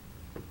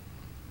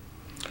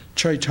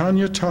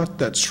 Chaitanya taught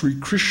that Sri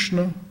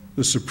Krishna,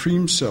 the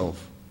Supreme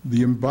Self,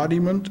 the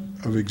embodiment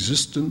of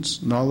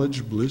existence,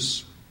 knowledge,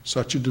 bliss,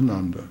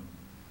 Satchidananda,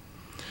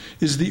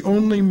 is the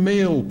only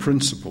male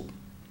principle,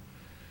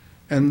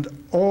 and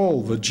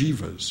all the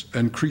jivas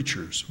and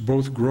creatures,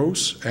 both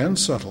gross and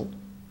subtle,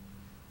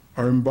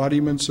 are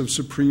embodiments of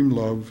supreme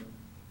love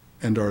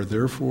and are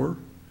therefore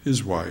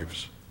his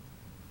wives.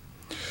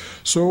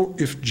 So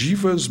if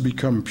jivas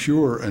become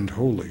pure and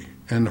holy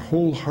and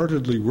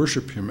wholeheartedly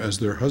worship him as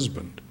their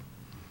husband,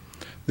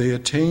 they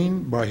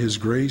attain by his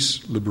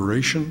grace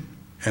liberation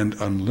and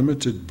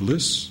unlimited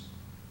bliss,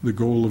 the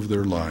goal of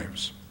their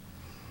lives.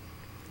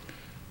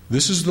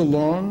 This is the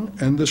long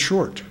and the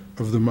short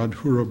of the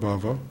Madhura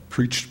Bhava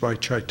preached by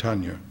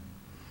Chaitanya.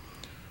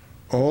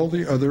 All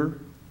the other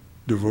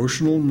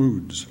devotional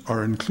moods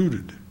are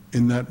included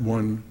in that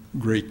one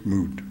great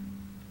mood.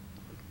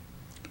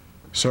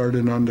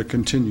 Sardananda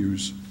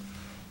continues,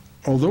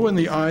 although in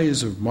the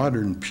eyes of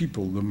modern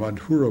people the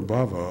Madhura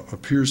Bhava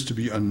appears to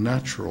be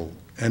unnatural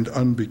and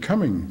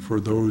unbecoming for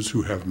those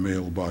who have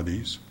male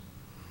bodies,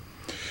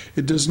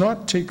 it does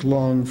not take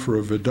long for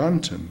a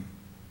Vedantin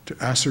to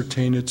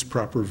ascertain its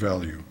proper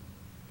value.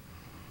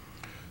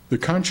 The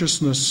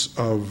consciousness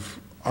of,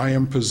 I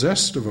am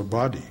possessed of a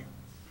body,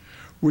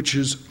 which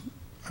is,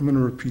 I'm going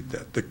to repeat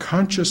that, the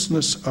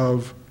consciousness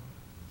of,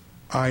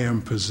 I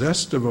am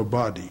possessed of a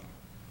body,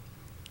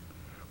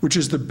 which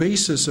is the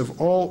basis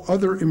of all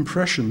other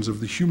impressions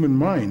of the human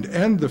mind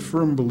and the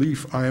firm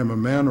belief I am a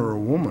man or a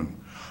woman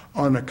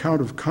on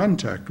account of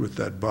contact with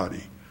that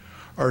body,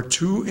 are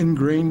two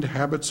ingrained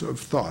habits of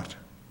thought,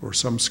 or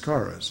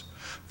samskaras,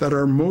 that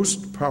are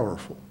most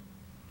powerful.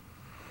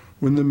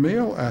 When the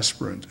male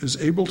aspirant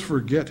is able to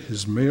forget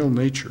his male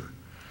nature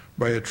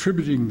by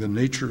attributing the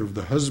nature of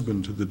the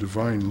husband to the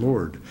divine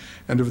Lord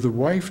and of the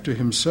wife to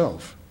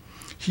himself,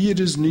 he, it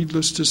is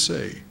needless to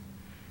say,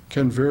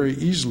 can very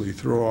easily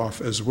throw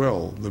off as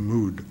well the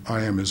mood,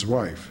 I am his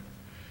wife,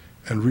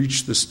 and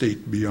reach the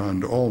state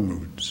beyond all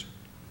moods.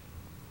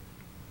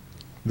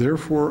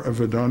 Therefore, a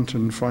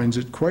Vedantin finds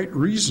it quite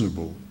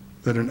reasonable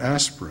that an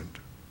aspirant,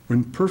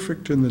 when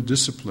perfect in the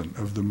discipline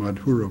of the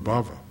Madhura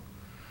Bhava,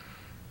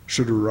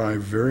 should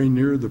arrive very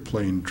near the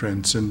plane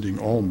transcending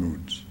all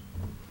moods.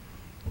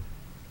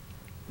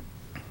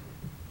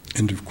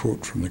 End of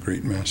quote from the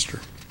great master.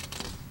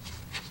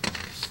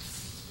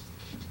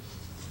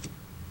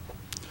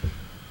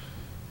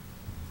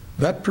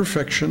 That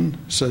perfection,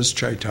 says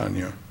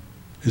Chaitanya,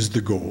 is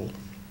the goal,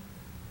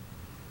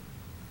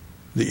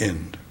 the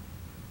end.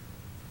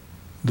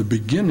 The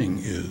beginning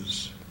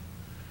is,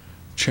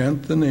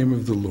 chant the name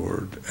of the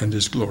Lord and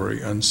his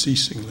glory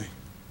unceasingly,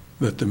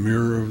 that the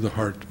mirror of the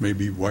heart may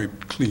be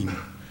wiped clean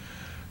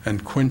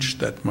and quench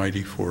that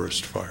mighty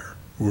forest fire,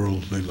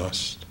 worldly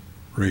lust,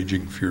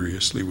 raging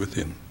furiously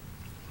within.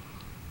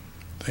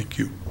 Thank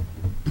you.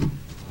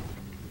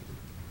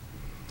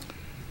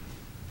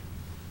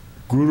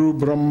 Guru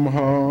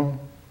Brahma,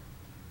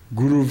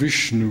 Guru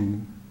Vishnu,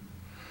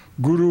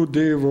 Guru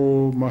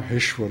Devo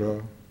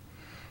Maheshwara,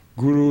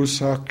 Guru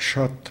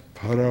Sakshat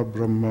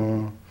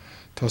Parabrahma,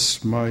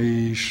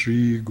 Tasmai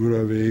Shri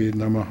Gurave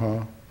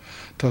Namaha,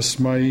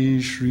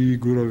 Tasmai Shri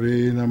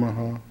Gurave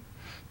Namaha,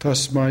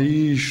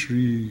 Tasmai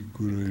Shri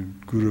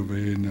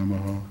Gurave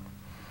Namaha.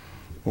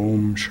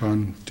 Om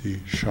Shanti,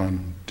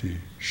 Shanti,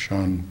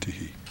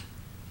 Shanti.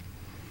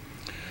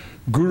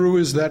 Guru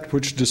is that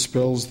which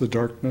dispels the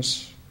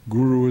darkness.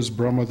 Guru is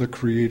Brahma the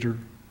creator.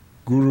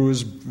 Guru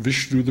is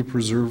Vishnu the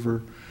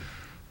preserver.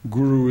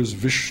 Guru is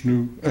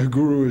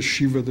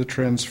Shiva the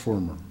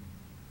transformer.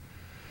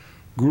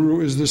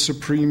 Guru is the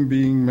supreme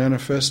being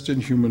manifest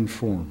in human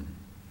form.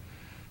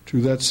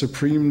 To that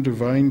supreme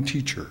divine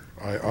teacher,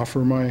 I offer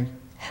my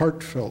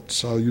heartfelt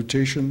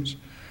salutations,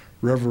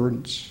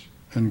 reverence,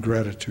 and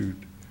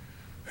gratitude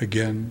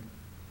again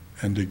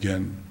and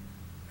again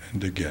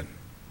and again.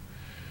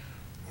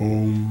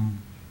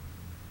 Om,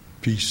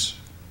 peace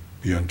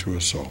be unto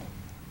us all.